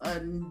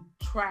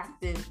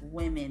attractive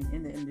women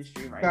in the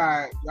industry right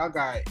now. Y'all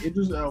got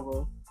Idris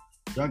Elba.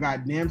 Y'all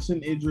got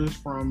Damson Idris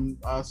from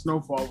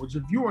Snowfall, which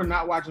if you are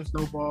not watching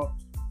Snowfall,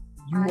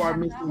 you are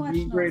missing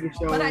the greatest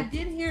show. But I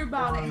did hear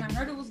about it and I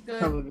heard it was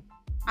good.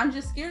 I'm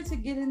just scared to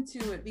get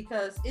into it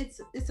because it's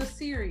a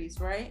series,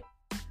 right?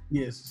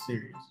 Yeah, it's a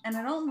series. And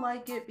I don't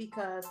like it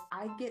because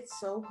I get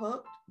so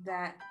hooked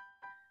that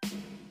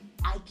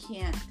I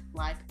can't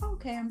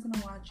okay, I'm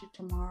gonna watch it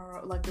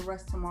tomorrow, like the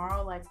rest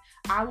tomorrow. Like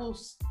I will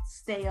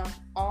stay up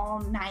all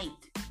night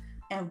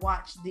and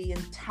watch the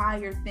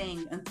entire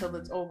thing until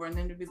it's over, and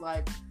then it'll be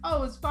like,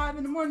 oh, it's 5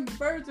 a.m, the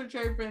birds are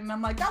chirping, and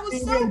I'm like, that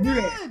was so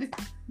good.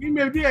 You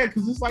may do that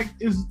because it's like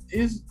is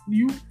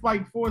you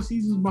like 4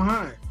 seasons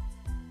behind.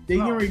 They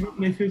already get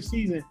in their 5th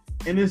season,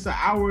 and it's an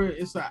hour.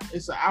 It's an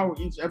hour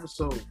each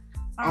episode.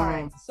 All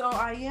right, so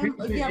I am.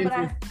 Yeah,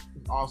 but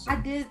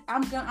awesome.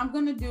 I'm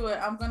gonna do it.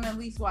 I'm gonna at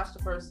least watch the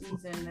first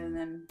season and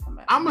then come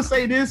back. I'm gonna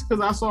say this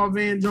because I saw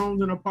Van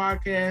Jones in a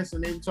podcast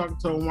and they were talking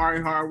to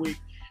Omari Hardwick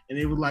and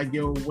they were like,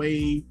 "Yo,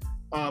 Wade,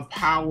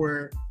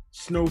 Power,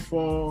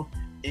 Snowfall,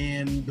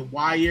 and The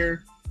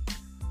Wire.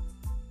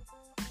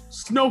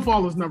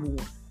 Snowfall is number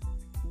 1.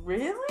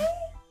 Really?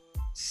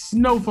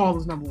 Snowfall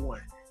is number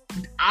 1.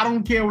 I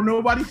don't care what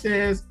nobody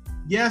says.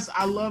 Yes,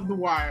 I love The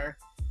Wire,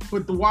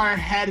 but The Wire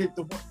had it.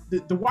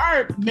 The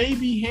Wire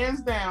maybe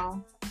hands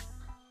down.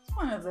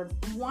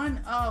 One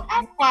of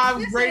top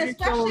 5 greatest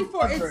especially shows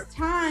for ever. Its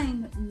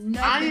time.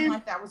 Nothing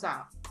like that was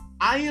out.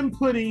 I am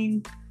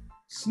putting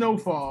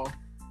Snowfall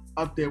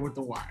up there with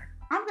The Wire.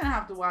 I'm gonna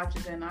have to watch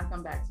it then. I'll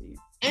come back to you.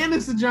 And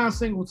it's a John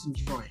Singleton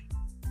joint.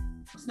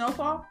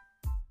 Snowfall?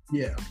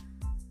 Yeah.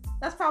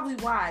 That's probably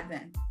why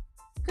then.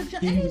 Because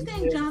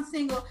anything John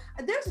Singleton,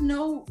 there's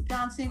no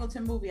John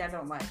Singleton movie I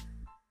don't like.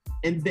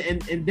 And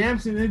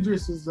Damson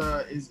Idris is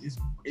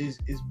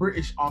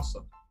British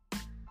also. Oh,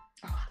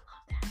 I love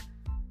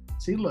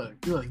that. See, look,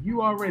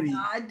 you already.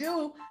 I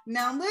do.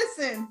 Now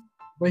listen.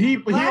 But he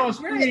on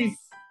screen.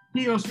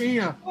 He on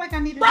screen. Like I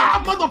need to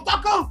drive,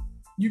 motherfucker.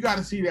 You got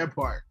to see that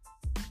part.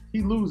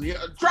 He loses.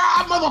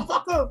 Drive,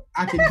 motherfucker.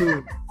 I can do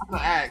it. I'm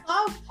gonna act.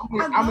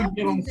 I'm gonna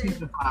get on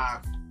season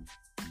 5.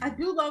 I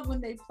do love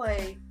when they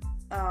play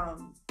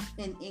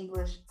in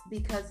English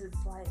because it's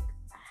like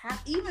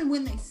even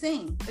when they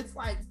sing, it's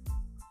like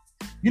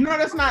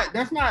that's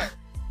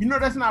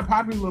not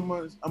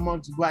popular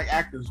amongst black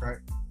actors, right?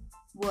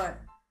 What?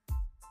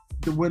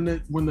 When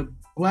the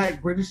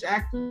black British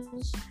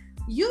actors.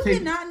 You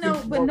did not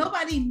know, but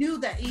nobody knew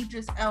that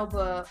Idris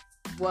Elba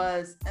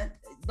was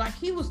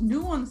he was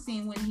new on the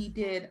scene when he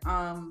did.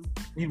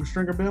 He was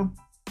Stringer Bill.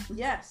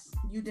 Yes,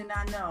 you did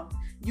not know.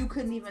 You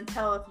couldn't even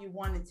tell if you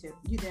wanted to.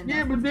 You didn't.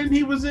 Yeah, but then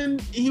he was in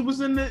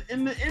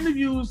the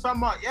interviews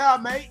talking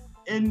about mate,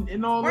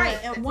 and all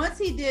right, that. Right, and once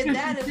he did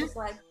that, it was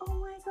like, oh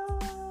my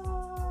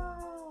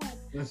god.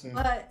 Listen.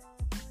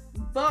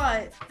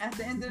 But at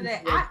the end of the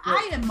day,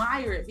 I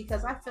admire it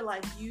because I feel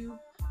like you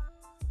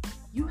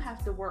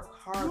have to work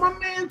hard.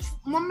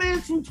 My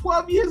man from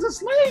 12 Years a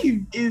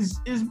Slave is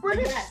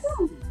British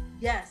too.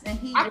 Yes, and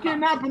I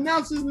cannot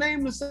pronounce his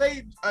name to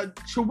save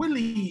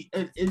Chawili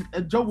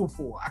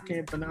Ejiofor. I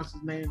can't pronounce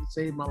his name to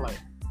save my life.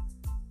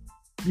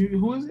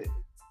 Who is it?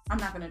 I'm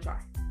not gonna try.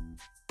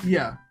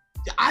 Yeah,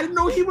 I didn't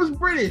know he was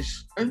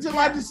British until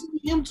I just see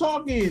him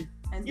talking.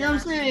 And you know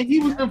what I'm saying? He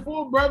was in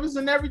Four Brothers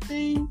and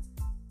everything.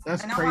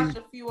 That's crazy. I watched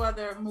a few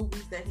other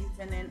movies that he's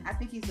been in. I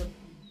think he's a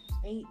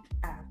great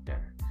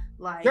actor.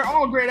 Like they're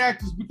all great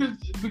actors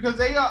because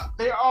they are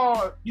they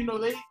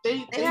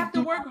have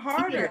to work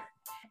harder.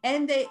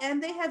 And they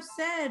have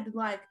said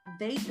like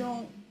they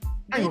don't.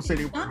 I ain't gonna say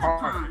they work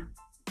hard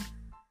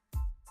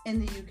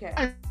in the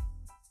UK.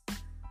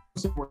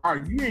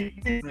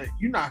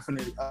 You're not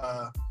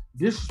gonna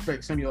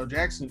disrespect Samuel L.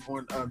 Jackson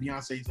on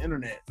Beyonce's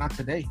internet. Not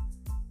today.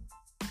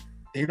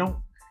 They don't.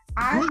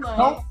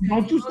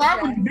 Don't you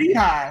start with the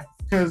Beehive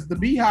because the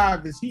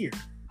Beehive is here,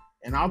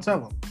 and I'll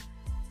tell them.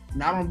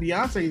 Not on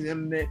Beyonce's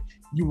internet.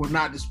 you will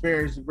not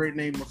disparage the great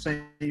name of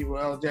Samuel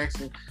L.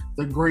 Jackson,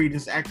 the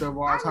greatest actor of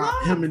all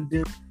time. Him and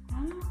them. I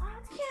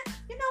can't.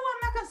 You know what?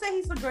 I'm not gonna say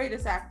he's the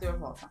greatest actor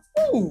of all time.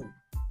 Ooh,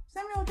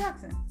 Samuel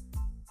Jackson.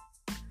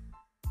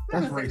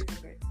 That's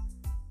racist.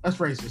 That's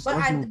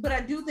racist. But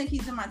I do think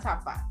he's in my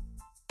top 5.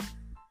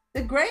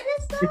 The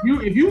greatest though?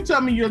 If you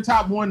tell me your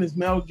top 1 is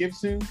Mel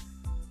Gibson,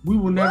 we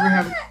will never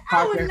have a podcast.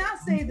 I would not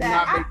say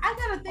that. I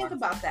gotta think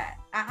about that.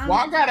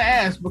 I gotta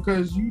ask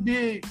because you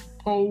did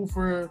poll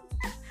for.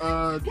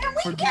 Can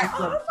we get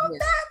off of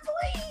that,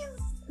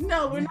 please?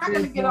 No, we're not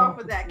gonna get off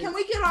of that. Can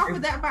we get off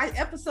of that by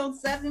episode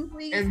 7,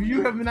 please? If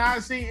you have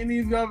not seen any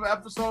of the other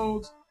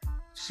episodes,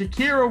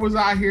 Shakira was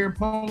out here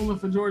polling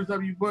for George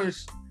W.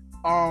 Bush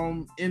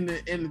in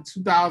the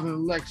 2000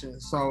 election.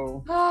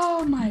 So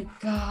oh my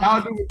god,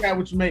 I'll do with that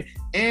what you made.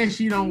 And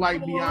she don't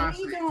like Beyonce.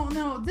 We don't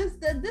know. This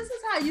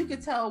is how you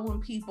could tell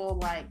when people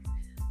like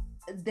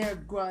they're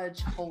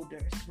grudge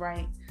holders,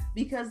 right?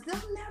 Because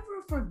they'll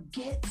never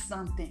forget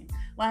something.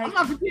 Like I'm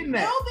not forgetting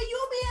that.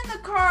 You'll be in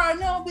the car and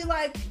they'll be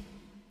like,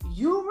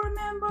 you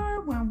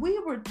remember when we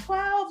were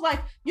 12? Like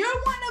you're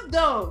one of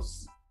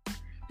those.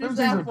 Just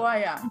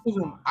FYI.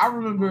 I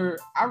remember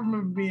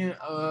being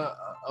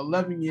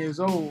 11 years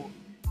old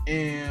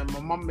and my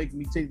mom making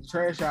me take the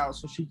trash out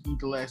so she could eat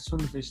the last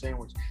tuna fish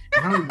sandwich.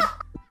 And I don't even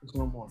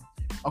no more.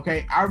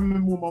 Okay, I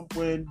remember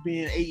when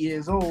being 8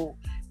 years old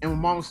and my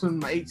mom was sending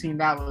my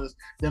 $18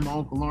 that my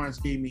Uncle Lawrence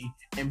gave me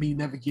and me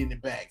never getting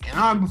it back.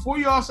 And before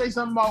y'all say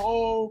something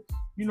about,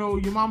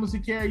 your mama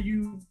took care of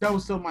you, that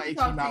was still my $18.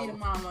 Talk to your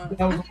mama.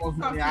 That was the most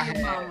money I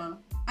had.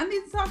 I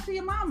need to talk to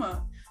your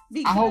mama.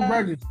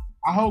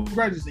 I hold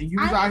grudges. And you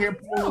was out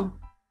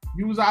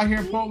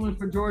here polling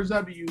for George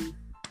W.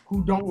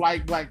 who don't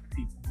like black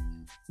people.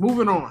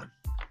 Moving on.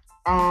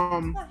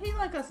 He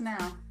like us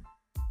now.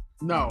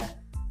 No. Okay.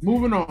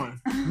 Moving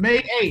on. May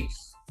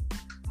 8th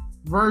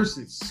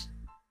versus.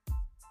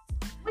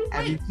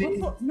 Wait.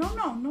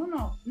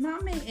 No.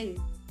 Not May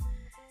 8th.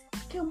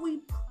 Can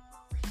we?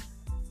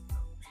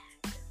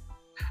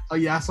 Oh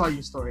yeah, I saw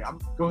your story.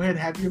 Go ahead,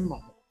 have your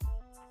moment.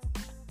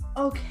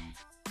 Okay.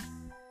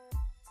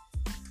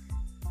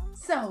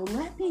 So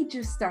let me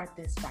just start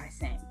this by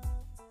saying,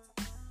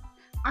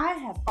 I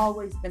have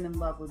always been in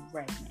love with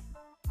reggae.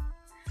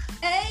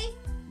 A,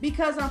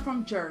 because I'm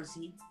from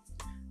Jersey.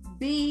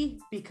 B,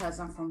 because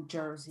I'm from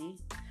Jersey.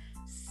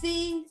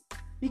 C,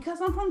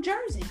 because I'm from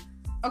Jersey.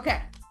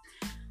 Okay.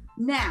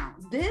 Now,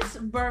 this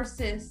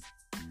versus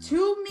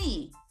to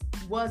me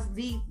was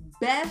the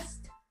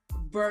best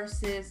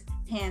versus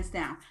hands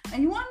down.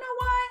 And you want to know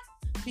why?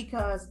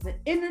 Because the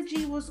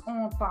energy was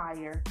on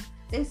fire.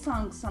 They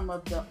sung some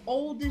of the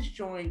oldest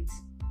joints.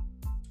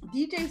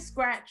 DJ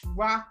Scratch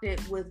rocked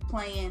it with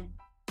playing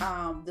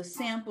the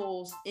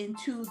samples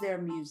into their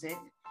music.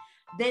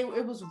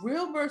 It was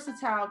real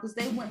versatile because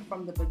they went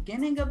from the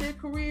beginning of their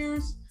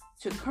careers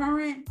to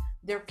current.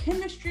 Their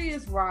chemistry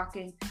is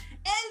rocking.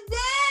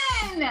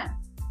 And then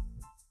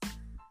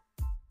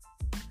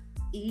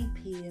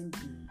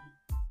EPMD,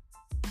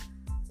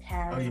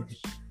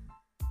 Parrish,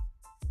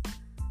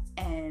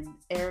 and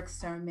Eric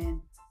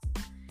Sermon,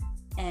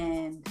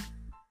 and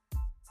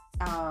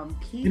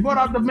Keith. You brought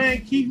out the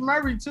man Keith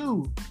Murray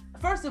too.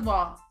 First of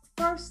all,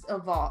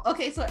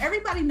 okay, so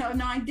everybody know.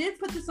 Now I did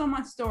put this on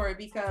my story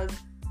because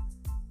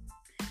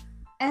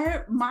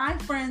my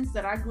friends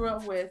that I grew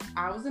up with,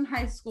 I was in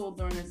high school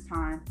during this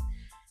time,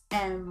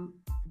 and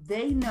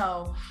they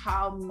know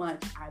how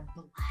much I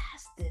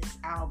blast this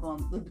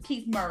album, the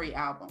Keith Murray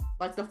album.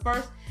 Like the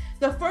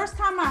first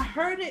time I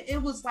heard it,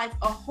 it was like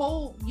a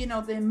whole, the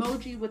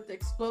emoji with the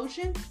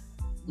explosion.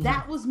 Mm-hmm.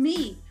 That was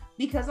me,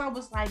 because I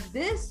was like,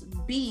 this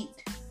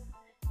beat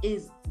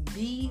is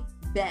the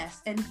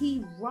best, and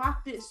he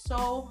rocked it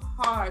so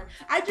hard.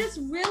 I just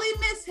really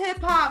miss hip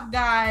hop,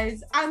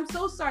 guys. I'm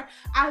so sorry.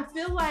 I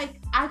feel like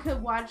I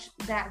could watch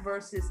that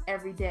versus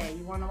every day.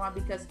 You wanna know why?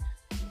 Because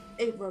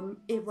it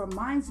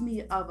reminds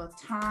me of a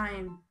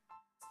time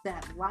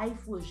that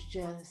life was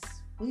just,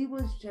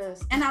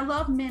 and I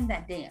love men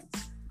that dance.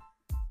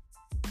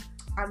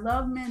 I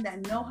love men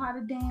that know how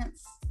to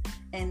dance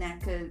and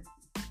that could,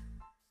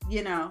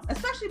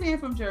 especially being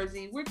from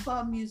Jersey, we're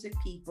club music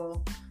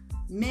people.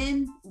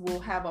 Men will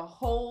have a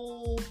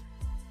whole,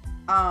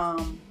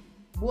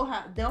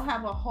 they'll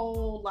have a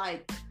whole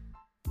like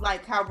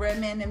how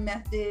Redman and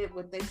Meth did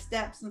with their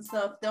steps and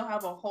stuff. They'll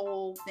have a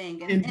whole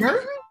thing. In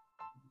Jersey?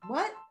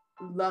 What?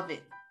 Love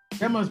it.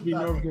 That must be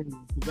North Jersey.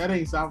 That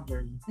ain't South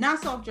Jersey.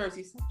 Not South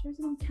Jersey. South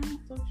Jersey don't count.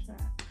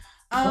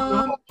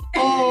 So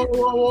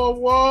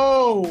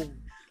whoa.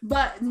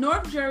 But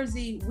North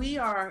Jersey, we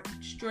are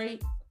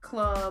straight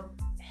club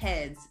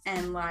heads,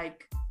 and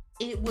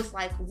it was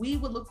like we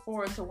would look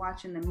forward to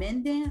watching the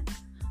men dance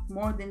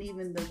more than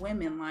even the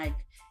women. Like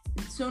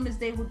as soon as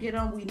they would get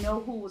on, we know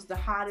who was the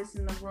hottest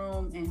in the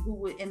room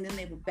and then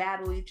they would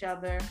battle each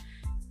other.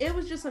 It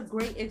was just a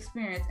great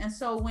experience. And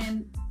so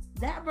when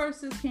that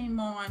versus came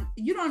on,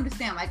 you don't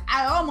understand. Like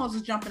I almost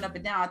was jumping up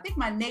and down. I think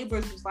my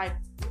neighbors was like,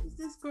 "Who's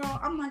this girl?"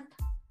 I'm like,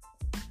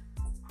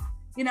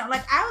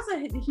 I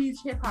was a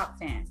huge hip hop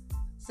fan.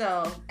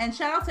 So, and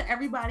shout out to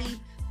everybody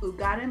who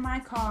got in my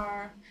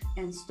car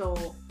and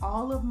stole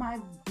all of my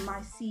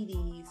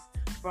CDs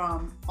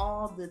from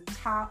all the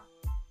top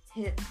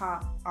hip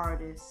hop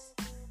artists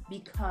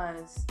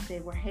because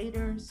they were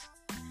haters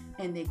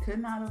and they could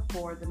not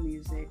afford the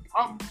music.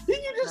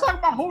 Didn't you just talk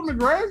about holding a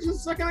grudge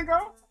just a second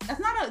ago?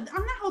 I'm not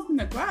holding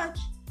a grudge.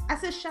 I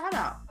said shout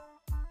out.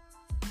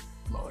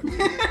 Lord.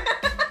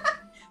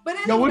 But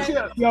anyway, what's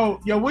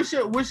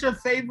your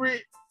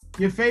favorite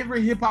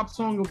hip hop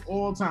song of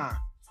all time?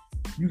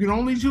 If you can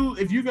only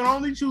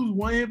choose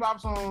one hip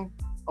hop song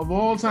of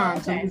all time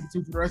to listen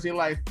to for the rest of your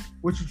life,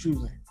 what you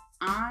choosing?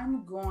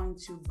 I'm going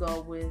to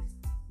go with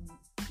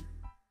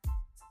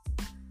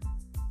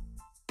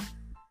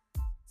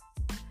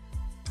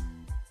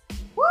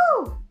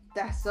Woo!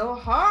 That's so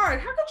hard.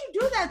 How could you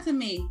do that to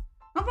me?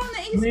 I'm from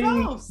the East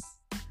Coast.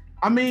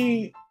 I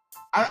mean,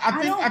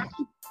 I think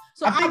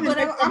I'm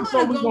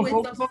gonna go with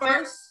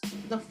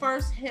the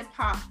first hip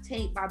hop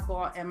tape I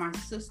bought, and my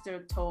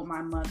sister told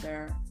my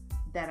mother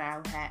that I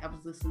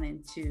was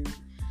listening to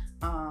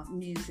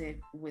music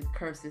with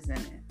curses in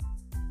it.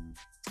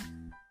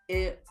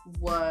 It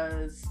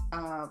was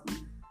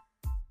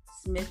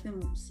Smith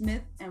and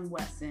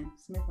Wesson,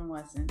 I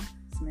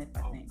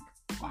think.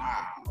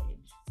 Wow.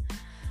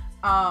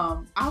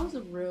 I was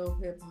a real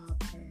hip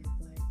hop head,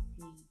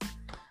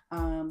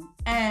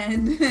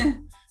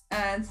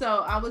 and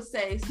so I would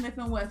say Smith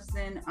and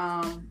Wesson.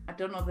 I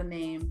don't know the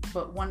name,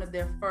 but one of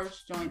their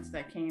first joints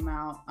that came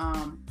out.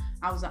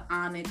 I was an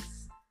Onyx.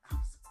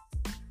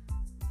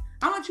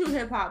 I'm a true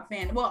hip hop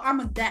fan. Well,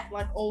 I'm that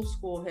old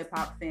school hip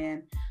hop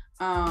fan.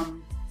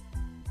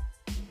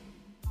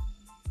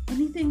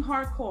 Anything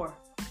hardcore.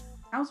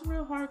 I was a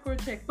real hardcore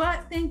chick,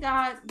 but thank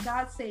God,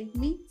 God saved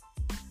me.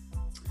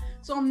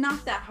 So I'm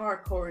not that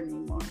hardcore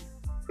anymore.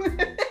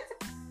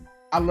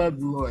 I love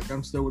the Lord.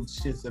 I'm still with the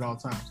shits at all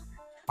times.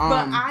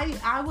 But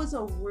I was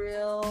a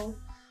real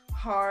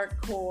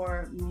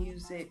hardcore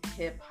music,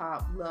 hip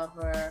hop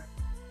lover,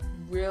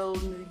 real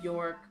New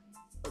York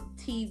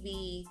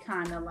TV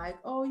kind of like,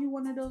 oh, you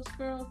one of those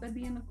girls that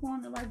be in the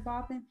corner like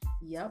bopping?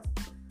 Yep.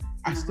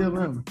 I still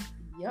am.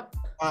 Yep.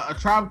 A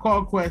Tribe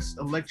Called Quest,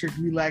 Electric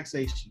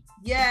Relaxation.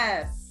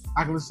 Yes.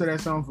 I can listen to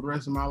that song for the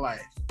rest of my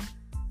life.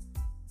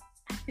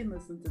 I can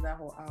listen to that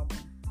whole album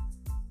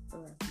for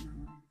the rest of my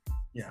life.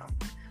 Yeah.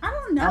 I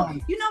don't know.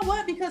 You know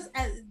what? Because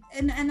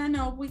and I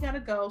know we gotta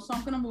go, so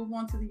I'm gonna move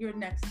on to your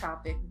next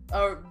topic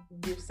or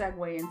your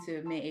segue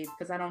into May 8th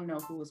because I don't know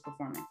who was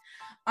performing.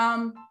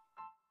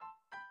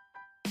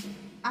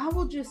 I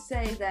will just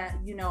say that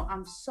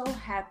I'm so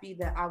happy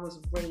that I was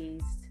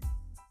raised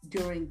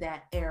during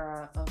that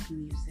era of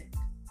music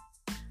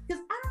because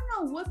I don't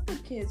know what the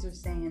kids are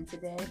saying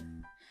today.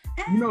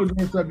 And George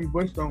W.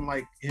 Bush don't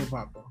like hip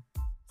hop though.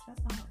 Shut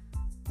up.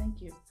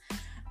 Thank you.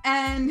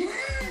 And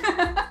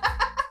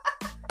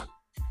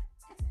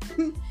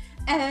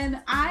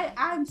and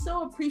I'm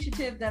so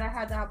appreciative that I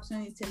had the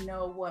opportunity to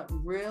know what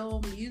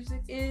real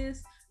music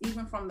is,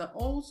 even from the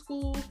old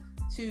school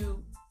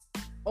to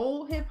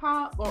old hip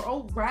hop or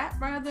old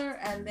rap rather,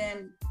 and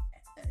then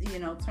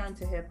turn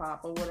to hip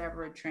hop or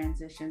whatever it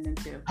transitioned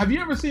into. Have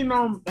you ever seen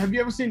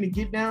the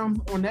Get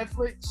Down on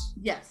Netflix?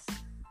 Yes.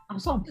 I'm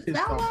so pissed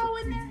off. Bow Wow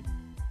in there?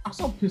 I'm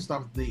so pissed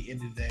off they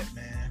ended that,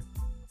 man.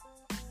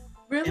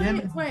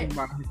 Really? Wait.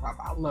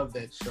 I love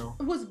that show.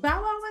 Was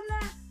Bow Wow in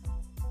there?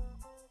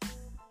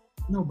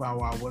 No, Bow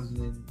Wow wasn't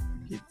in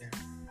Get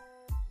Down.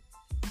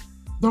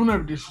 Don't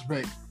ever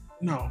disrespect.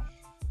 No,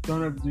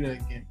 don't ever do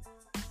that again.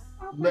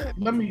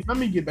 Let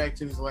me get back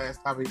to this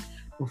last topic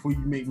before you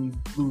make me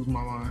lose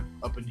my mind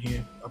up in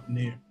here.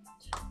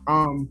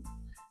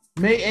 May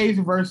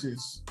 8th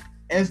versus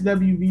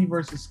SWV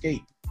versus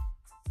Xscape.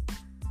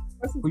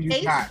 Who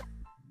you got?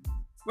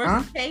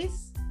 Versus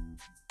Case?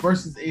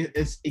 Versus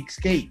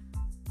Xscape.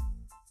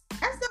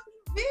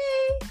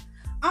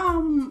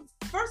 SWV.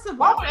 First of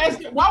why all,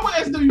 would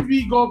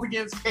SWV go up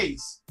against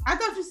Case? I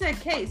thought you said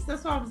Case.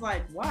 That's why I was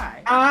like,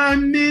 why?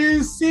 I'm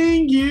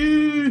missing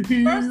you.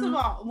 First of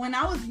all, when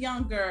I was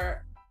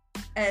younger,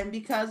 and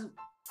because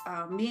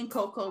me and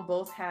Coco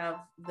both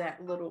have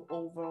that little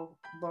oval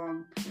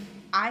long,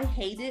 I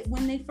hated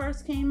when they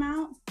first came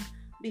out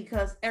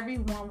because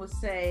everyone would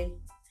say,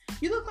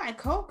 "You look like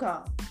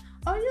Coco."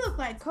 Oh, you look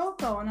like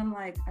Coco. And I'm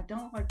like, I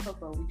don't like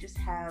Coco. We just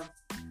have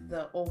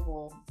the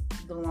oval,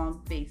 the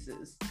long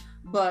faces.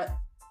 But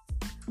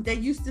they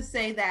used to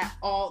say that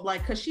all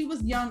because she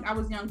was young, I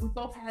was young. We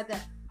both had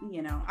that, I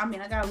mean,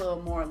 I got a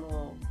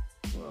little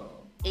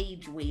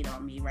age weight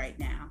on me right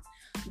now.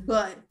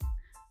 But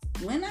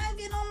when I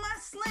get on my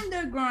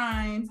slender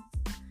grind,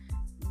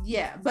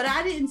 yeah, but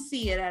I didn't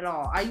see it at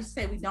all. I used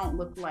to say we don't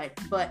look like,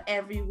 but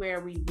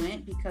everywhere we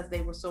went, because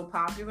they were so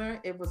popular,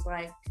 it was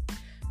like,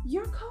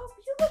 you're Coco,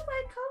 you look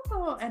like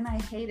Coco. And I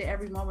hated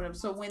every moment of it.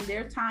 So when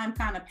their time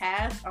kind of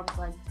passed, I was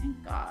like,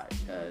 thank God,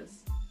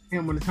 because.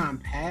 And when the time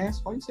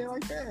passed, why you say it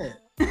like that?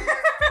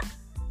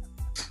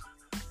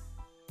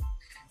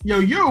 Yo,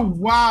 you're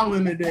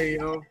wilding today,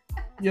 yo.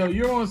 Yo,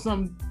 you're on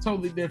something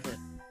totally different.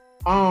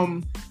 I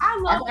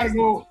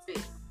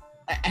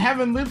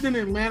having lived in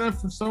Atlanta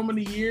for so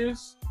many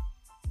years,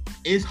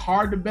 it's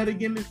hard to bet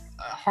against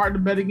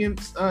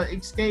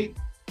Xscape.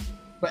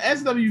 But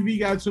SWV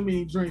got too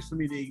many drinks for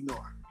me to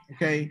ignore.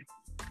 Okay,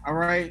 all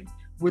right.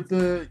 With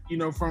the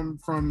from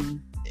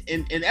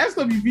and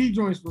SWV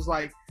joints was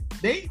like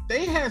they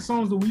had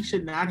songs that we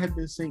should not have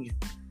been singing.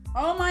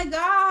 Oh my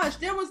gosh,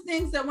 there was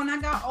things that when I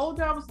got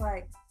older, I was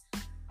like,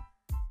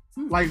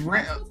 like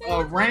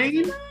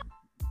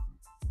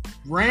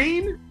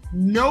Rain.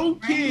 No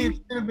kids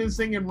should have been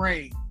singing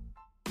Rain.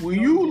 When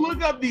you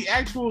look up the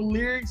actual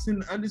lyrics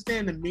and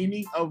understand the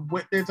meaning of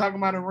what they're talking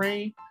about in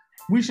Rain,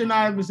 we should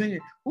not have been singing.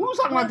 We were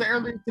talking about that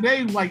earlier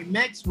today, like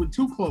Next with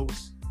Too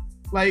Close.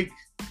 Like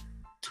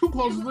Too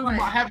Close is literally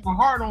about having a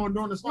heart on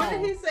during the song. What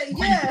did he say?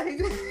 Yeah.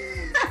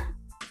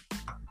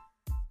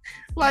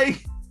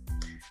 Like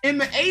in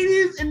the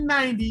 80s and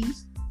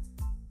 90s,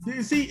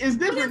 see, it's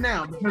different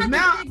now. Because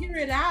now figure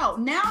it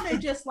out. Now they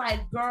just like,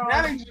 girl.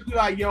 Now they just be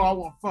like, yo, I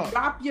want fuck.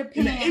 Drop your pants.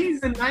 In the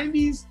 80s and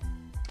 90s,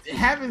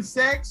 having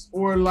sex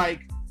or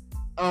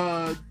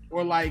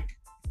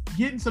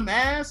getting some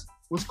ass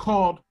was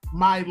called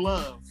my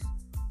love.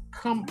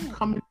 Come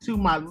into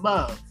my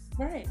love.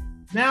 Right.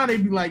 Now they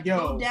be like,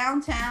 yo, go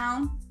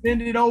downtown.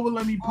 Bend it over,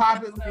 let me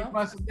pop it, let me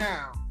bust it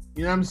down.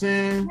 You know what I'm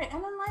saying? Right. I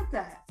don't like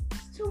that.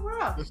 It's too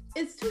rough.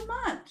 It's too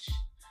much.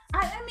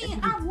 I mean,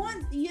 I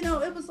want,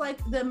 it was like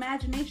the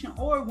imagination,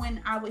 or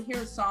when I would hear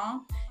a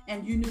song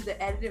and you knew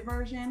the edited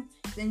version,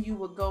 then you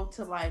would go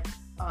to like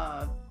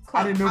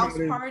club house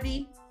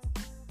party,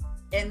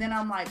 and then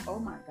I'm like, oh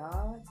my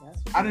God,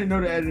 I didn't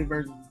know the edited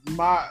version.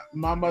 My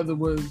mother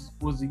was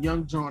a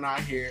young joint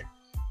out here,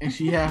 and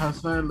she had her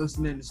son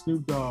listening to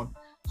Snoop Dogg.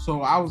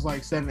 So I was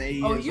like 7, 8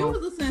 years old. Oh, you was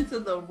listening to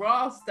the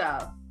raw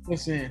stuff.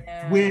 Listen,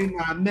 when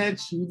I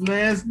met you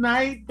last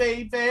night,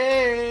 baby.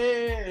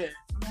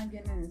 I'm not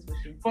getting in this with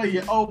you. But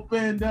you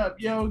opened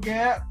up your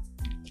gap.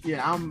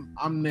 Yeah,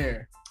 I'm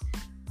there.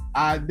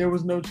 There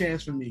was no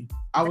chance for me.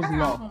 I was lost.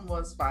 That album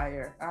was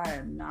fire. I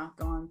am not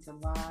going to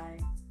lie.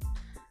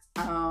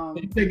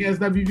 You taking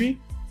SWV?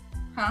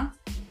 Huh?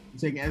 You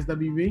taking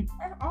SWV?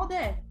 All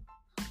day.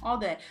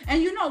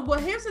 And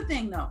here's the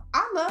thing though.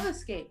 I love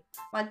Xscape.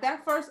 Like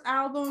that first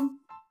album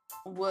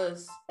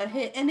was a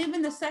hit, and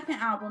even the second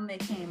album they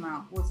came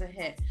out was a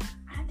hit.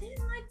 I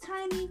didn't like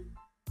Tiny.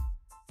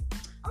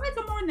 I like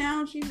her more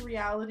now. She's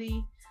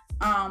reality.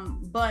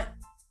 But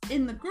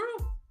in the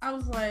group, I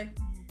was like,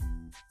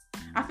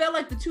 I felt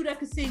like the two that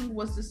could sing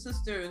was the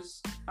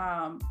sisters.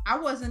 I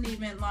wasn't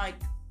even like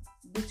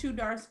the two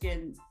dark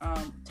skinned,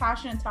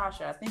 Tasha and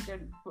Tasha. I think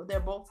they're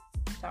both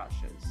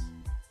Tashas.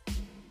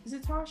 Is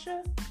it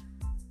Tasha?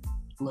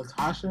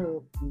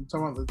 Latasha? You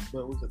talking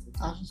about was it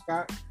Latasha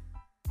Scott?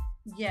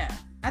 Yeah,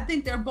 I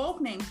think they're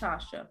both named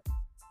Tasha.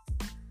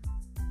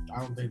 I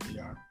don't think they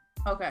are.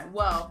 Okay,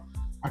 well,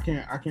 I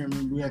can't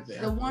remember. We had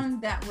the one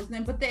that was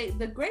named, but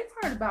the great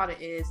part about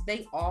it is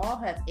they all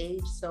have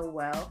aged so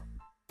well,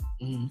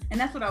 and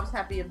that's what I was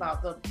happy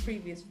about the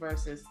previous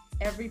verses.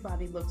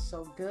 Everybody looks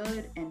so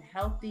good and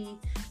healthy,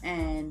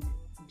 and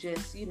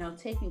just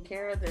taking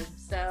care of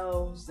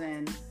themselves,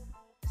 and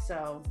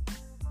so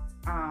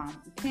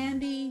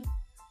Candy,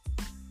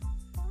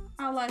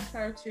 I liked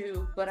her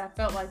too, but I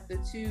felt like the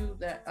two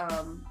that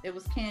it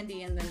was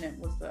Candy and then it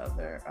was the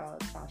other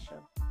Tasha.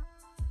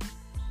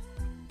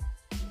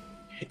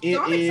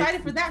 So I'm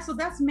excited for that. So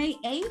that's May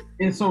 8th.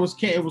 And so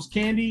it was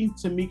Candy,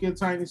 Tamika,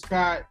 Tiny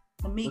Scott,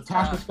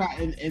 Latasha Scott,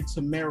 and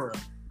Tamara.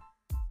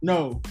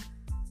 No,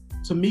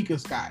 Tamika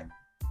Scott.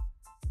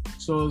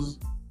 So it's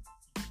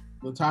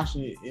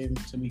Latasha and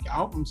Tamika. I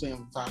hope I'm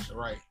saying Latasha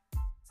right.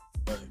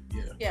 But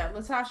yeah. Yeah,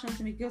 Latasha and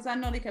Tamika, because I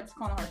know they kept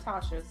calling her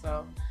Tasha.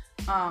 So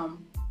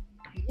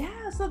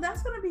so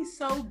that's gonna be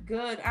so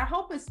good. I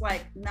hope it's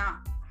like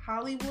not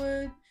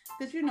Hollywood,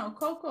 because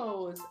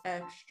Coco is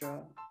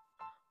extra.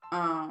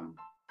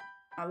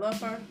 I love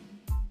her.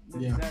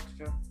 This is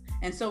extra,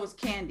 and so is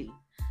Candy.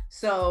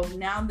 So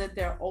now that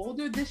they're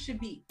older, this should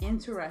be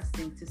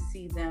interesting to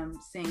see them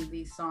sing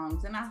these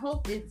songs, and I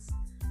hope it's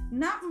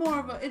not more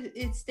of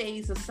it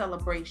stays a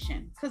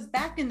celebration, because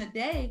back in the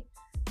day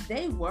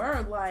they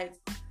were like,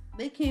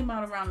 they came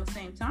out around the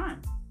same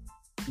time.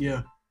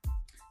 Yeah.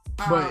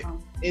 But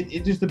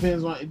it just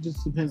depends on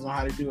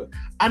how they do it.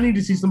 I need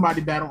to see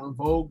somebody battle in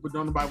Vogue, but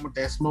don't nobody want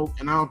that smoke,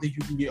 and I don't think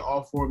you can get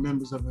all 4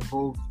 members of In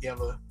Vogue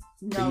together.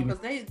 No, because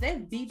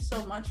they've beefed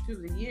so much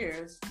through the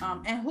years.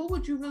 And who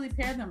would you really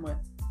pair them with?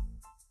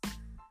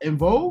 In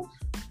Vogue?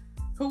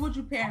 Who would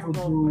you pair In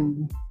Vogue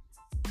with?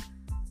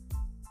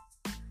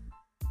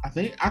 I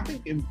think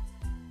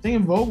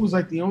In Vogue was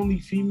like the only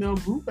female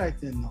group back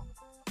then, though.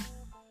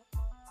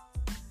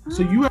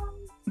 So you have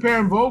to pair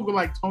In Vogue with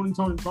like Tony or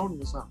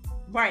something.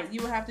 Right,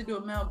 you would have to do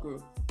a male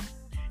group.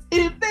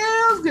 It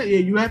feels good. Yeah,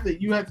 you have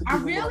to. I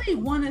really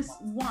want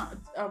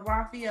a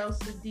Raphael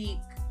Sadiq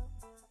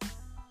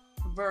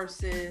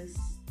versus.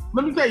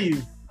 Let me tell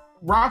you,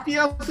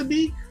 Raphael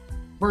Sadiq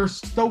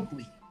versus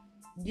Stokely.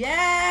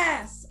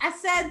 Yes, I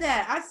said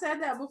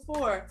that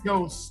before.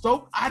 Yo,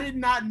 I did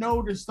not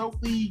know that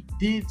Stokely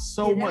did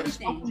so much.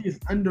 Stokely is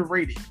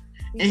underrated,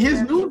 and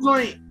his new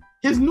joint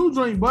His new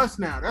joint bust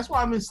now. That's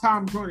why I miss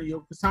Tom Joyner, yo,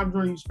 because Tom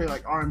Joyner used to play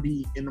like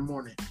R&B in the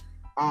morning.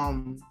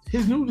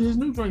 His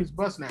new joint's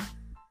bust now.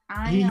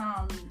 He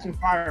can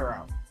fire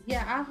out.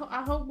 Yeah,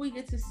 I hope we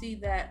get to see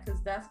that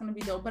because that's gonna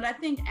be dope. But I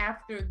think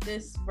after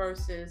this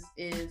versus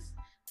is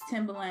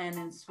Timbaland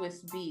and Swiss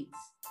Beats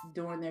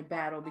doing their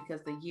battle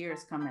because the year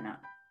is coming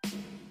up.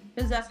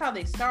 Because that's how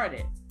they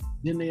started.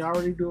 Didn't they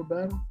already do a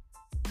battle?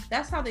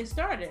 That's how they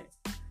started.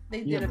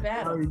 They did a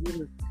battle.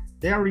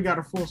 They already got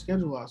a full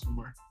schedule out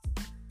somewhere.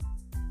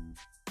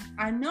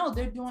 I know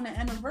they're doing an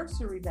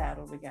anniversary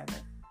battle together.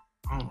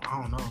 I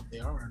don't know if they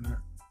are or not.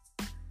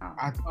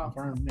 I have to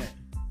confirm that.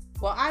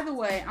 Well, either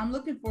way, I'm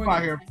looking forward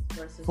to here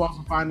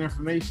falsifying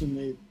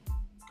information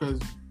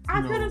because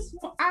I'm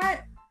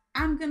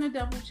gonna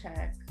double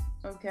check.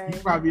 Okay. You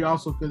probably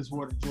also could have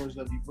swore that George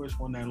W. Bush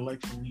won that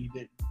election when he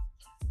didn't.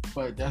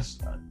 But that's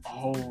a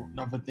whole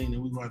other thing that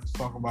we want to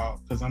talk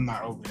about because I'm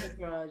not over that.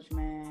 Judge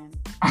man.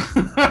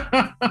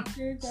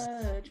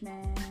 Judge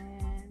man.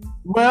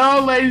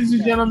 Well, ladies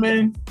and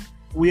gentlemen,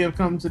 we have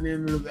come to the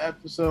end of the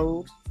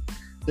episode.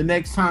 The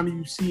next time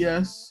you see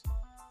us,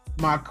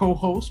 my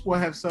co-host will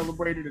have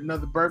celebrated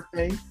another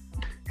birthday.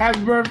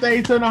 Happy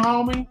birthday to the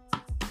homie.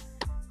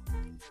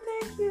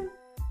 Thank you.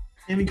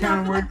 Any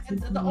kind of word?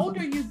 The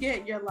older you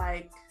get, you're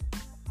like,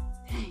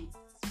 dang,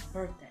 it's my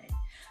birthday.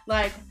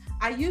 Like,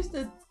 I used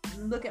to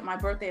look at my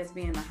birthday as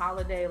being a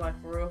holiday, like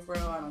for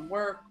real, I don't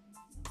work,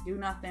 do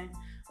nothing,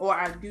 or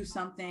I do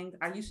something.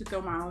 I used to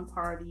throw my own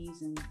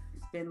parties, and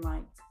it's been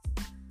like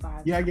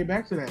 5 Yeah, I get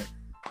back to that.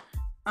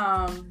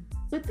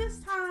 But this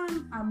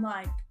time, I'm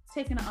like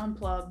taking an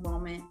unplugged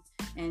moment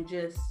and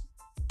just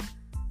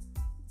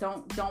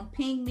don't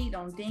ping me,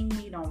 don't ding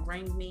me, don't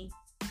ring me.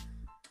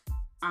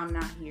 I'm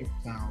not here.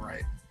 Sound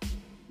right.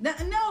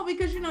 No,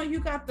 because you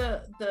got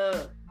the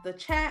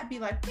chat be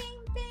like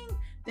ping ping,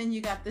 then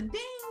you got the ding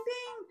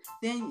ding,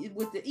 then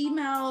with the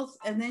emails,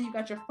 and then you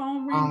got your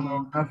phone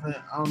ringing. I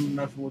don't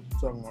know nothing what you're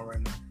talking about right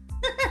now.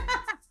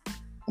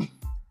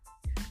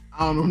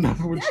 I don't know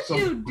nothing what yes, you're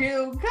talking about. Yes,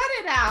 you do. Cut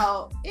it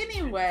out.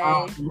 Anyway,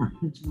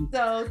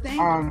 so thank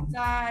you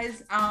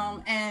guys.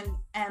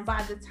 And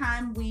by the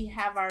time we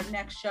have our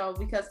next show,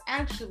 because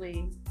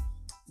actually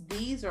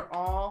these are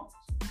all.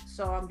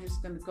 So I'm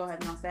just going to go ahead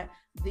and announce that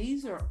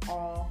these are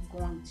all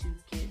going to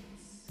get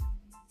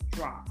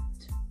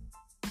dropped.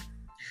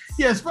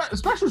 Yeah,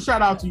 special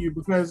shout out to you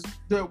because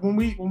when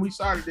we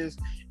started this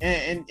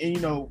and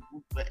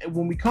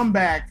when we come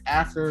back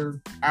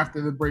after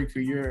the break for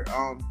your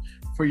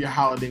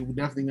holiday, we're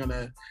definitely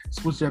gonna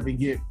switch up and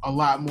get a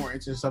lot more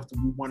into stuff that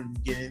we wanted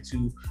to get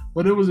into.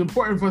 But it was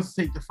important for us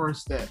to take the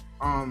first step.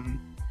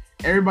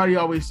 Everybody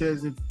always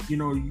says if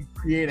you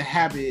create a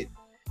habit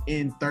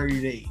in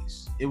 30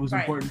 days. It was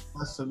important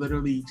for us to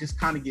literally just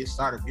kind of get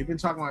started. We've been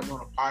talking about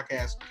doing a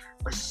podcast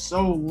for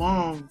so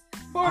long.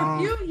 For a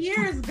few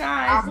years,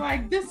 guys.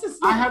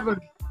 I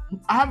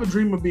have a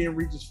dream of being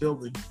Regis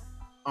Philbin.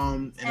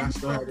 And I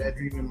still have that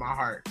dream in my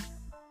heart.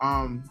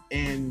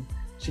 And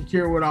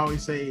Shakira would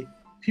always say,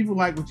 people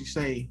like what you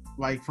say,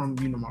 like from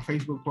my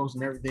Facebook posts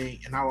and everything.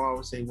 And I would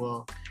always say,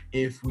 well,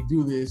 if we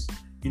do this,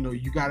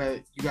 you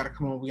gotta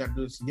come on. We gotta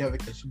do this together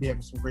because she'll be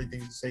having some great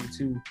things to say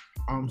too.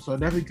 So I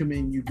definitely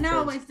commend you. And I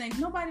always think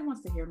nobody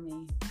wants to hear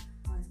me.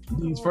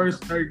 These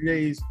first 30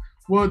 days,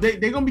 well, they're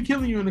gonna be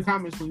killing you in the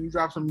comments when you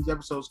drop some of these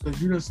episodes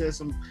because you done said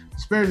some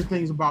disparaging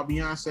things about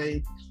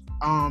Beyonce.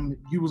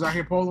 You was out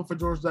here polling for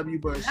George W.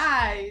 Bush.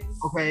 Lies.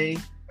 Okay.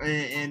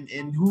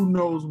 And who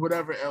knows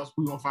whatever else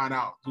we gonna find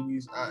out through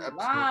these episodes.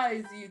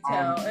 Lies you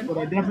tell. But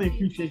I definitely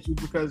appreciate you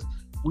because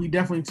we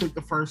definitely took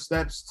the first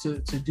steps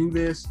to do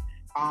this.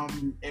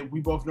 And we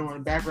both know in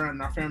the background,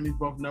 and our families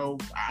both know.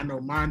 I know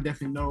mine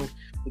definitely know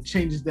the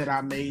changes that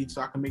I made,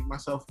 so I can make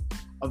myself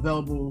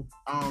available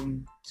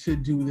to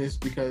do this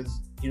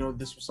because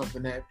this was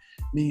something that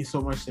means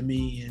so much to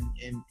me,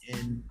 and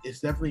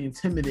it's definitely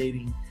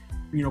intimidating,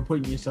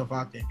 putting yourself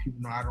out there. People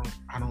know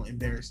I don't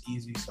embarrass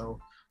easy, so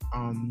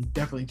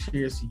definitely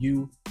cheers to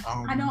you.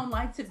 I don't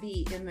like to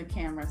be in the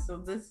camera, so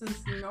this is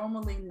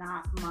normally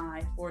not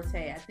my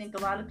forte. I think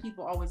a lot of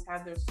people always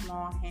have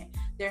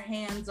their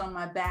hands on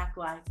my back,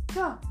 like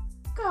go,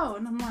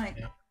 and I'm like,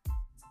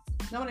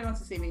 nobody wants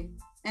to see me.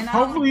 And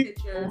hopefully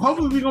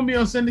we're gonna be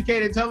on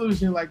syndicated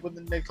television like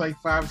within the next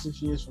 5 or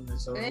 6 years from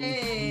this. So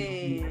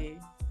hey,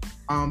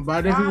 but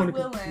I definitely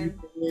want to continue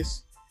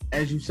this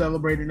as you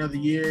celebrate another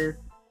year.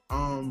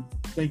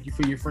 Thank you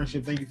for your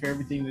friendship. Thank you for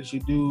everything that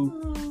you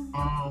do.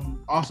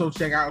 Also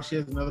check out, she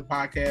has another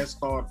podcast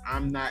called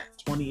I'm Not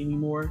 20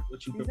 Anymore,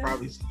 which you could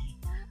probably see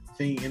the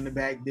thing in the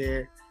back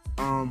there.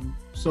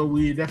 So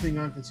we're definitely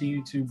going to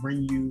continue to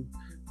bring you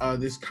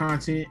this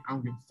content. I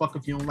don't give a fuck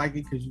if you don't like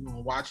it because you're going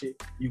to watch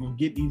it. You're going to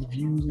get these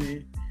views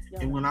in.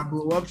 And when I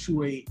blow up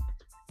Shuate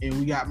and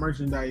we got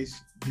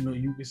merchandise,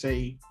 you can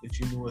say that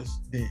you knew us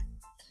then.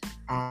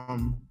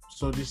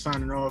 So just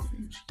signing off.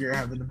 Shakira,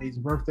 have an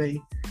amazing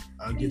birthday.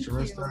 Get your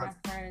rest up.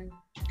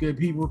 Good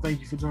people, thank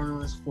you for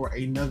joining us for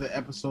another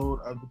episode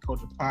of the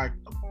Culture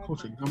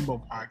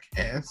Gumbo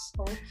Podcast.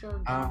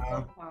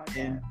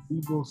 And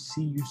we will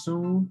see you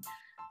soon.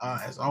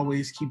 As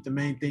always, keep the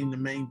main thing the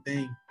main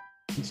thing.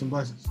 Peace and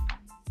blessings.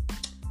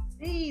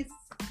 Peace.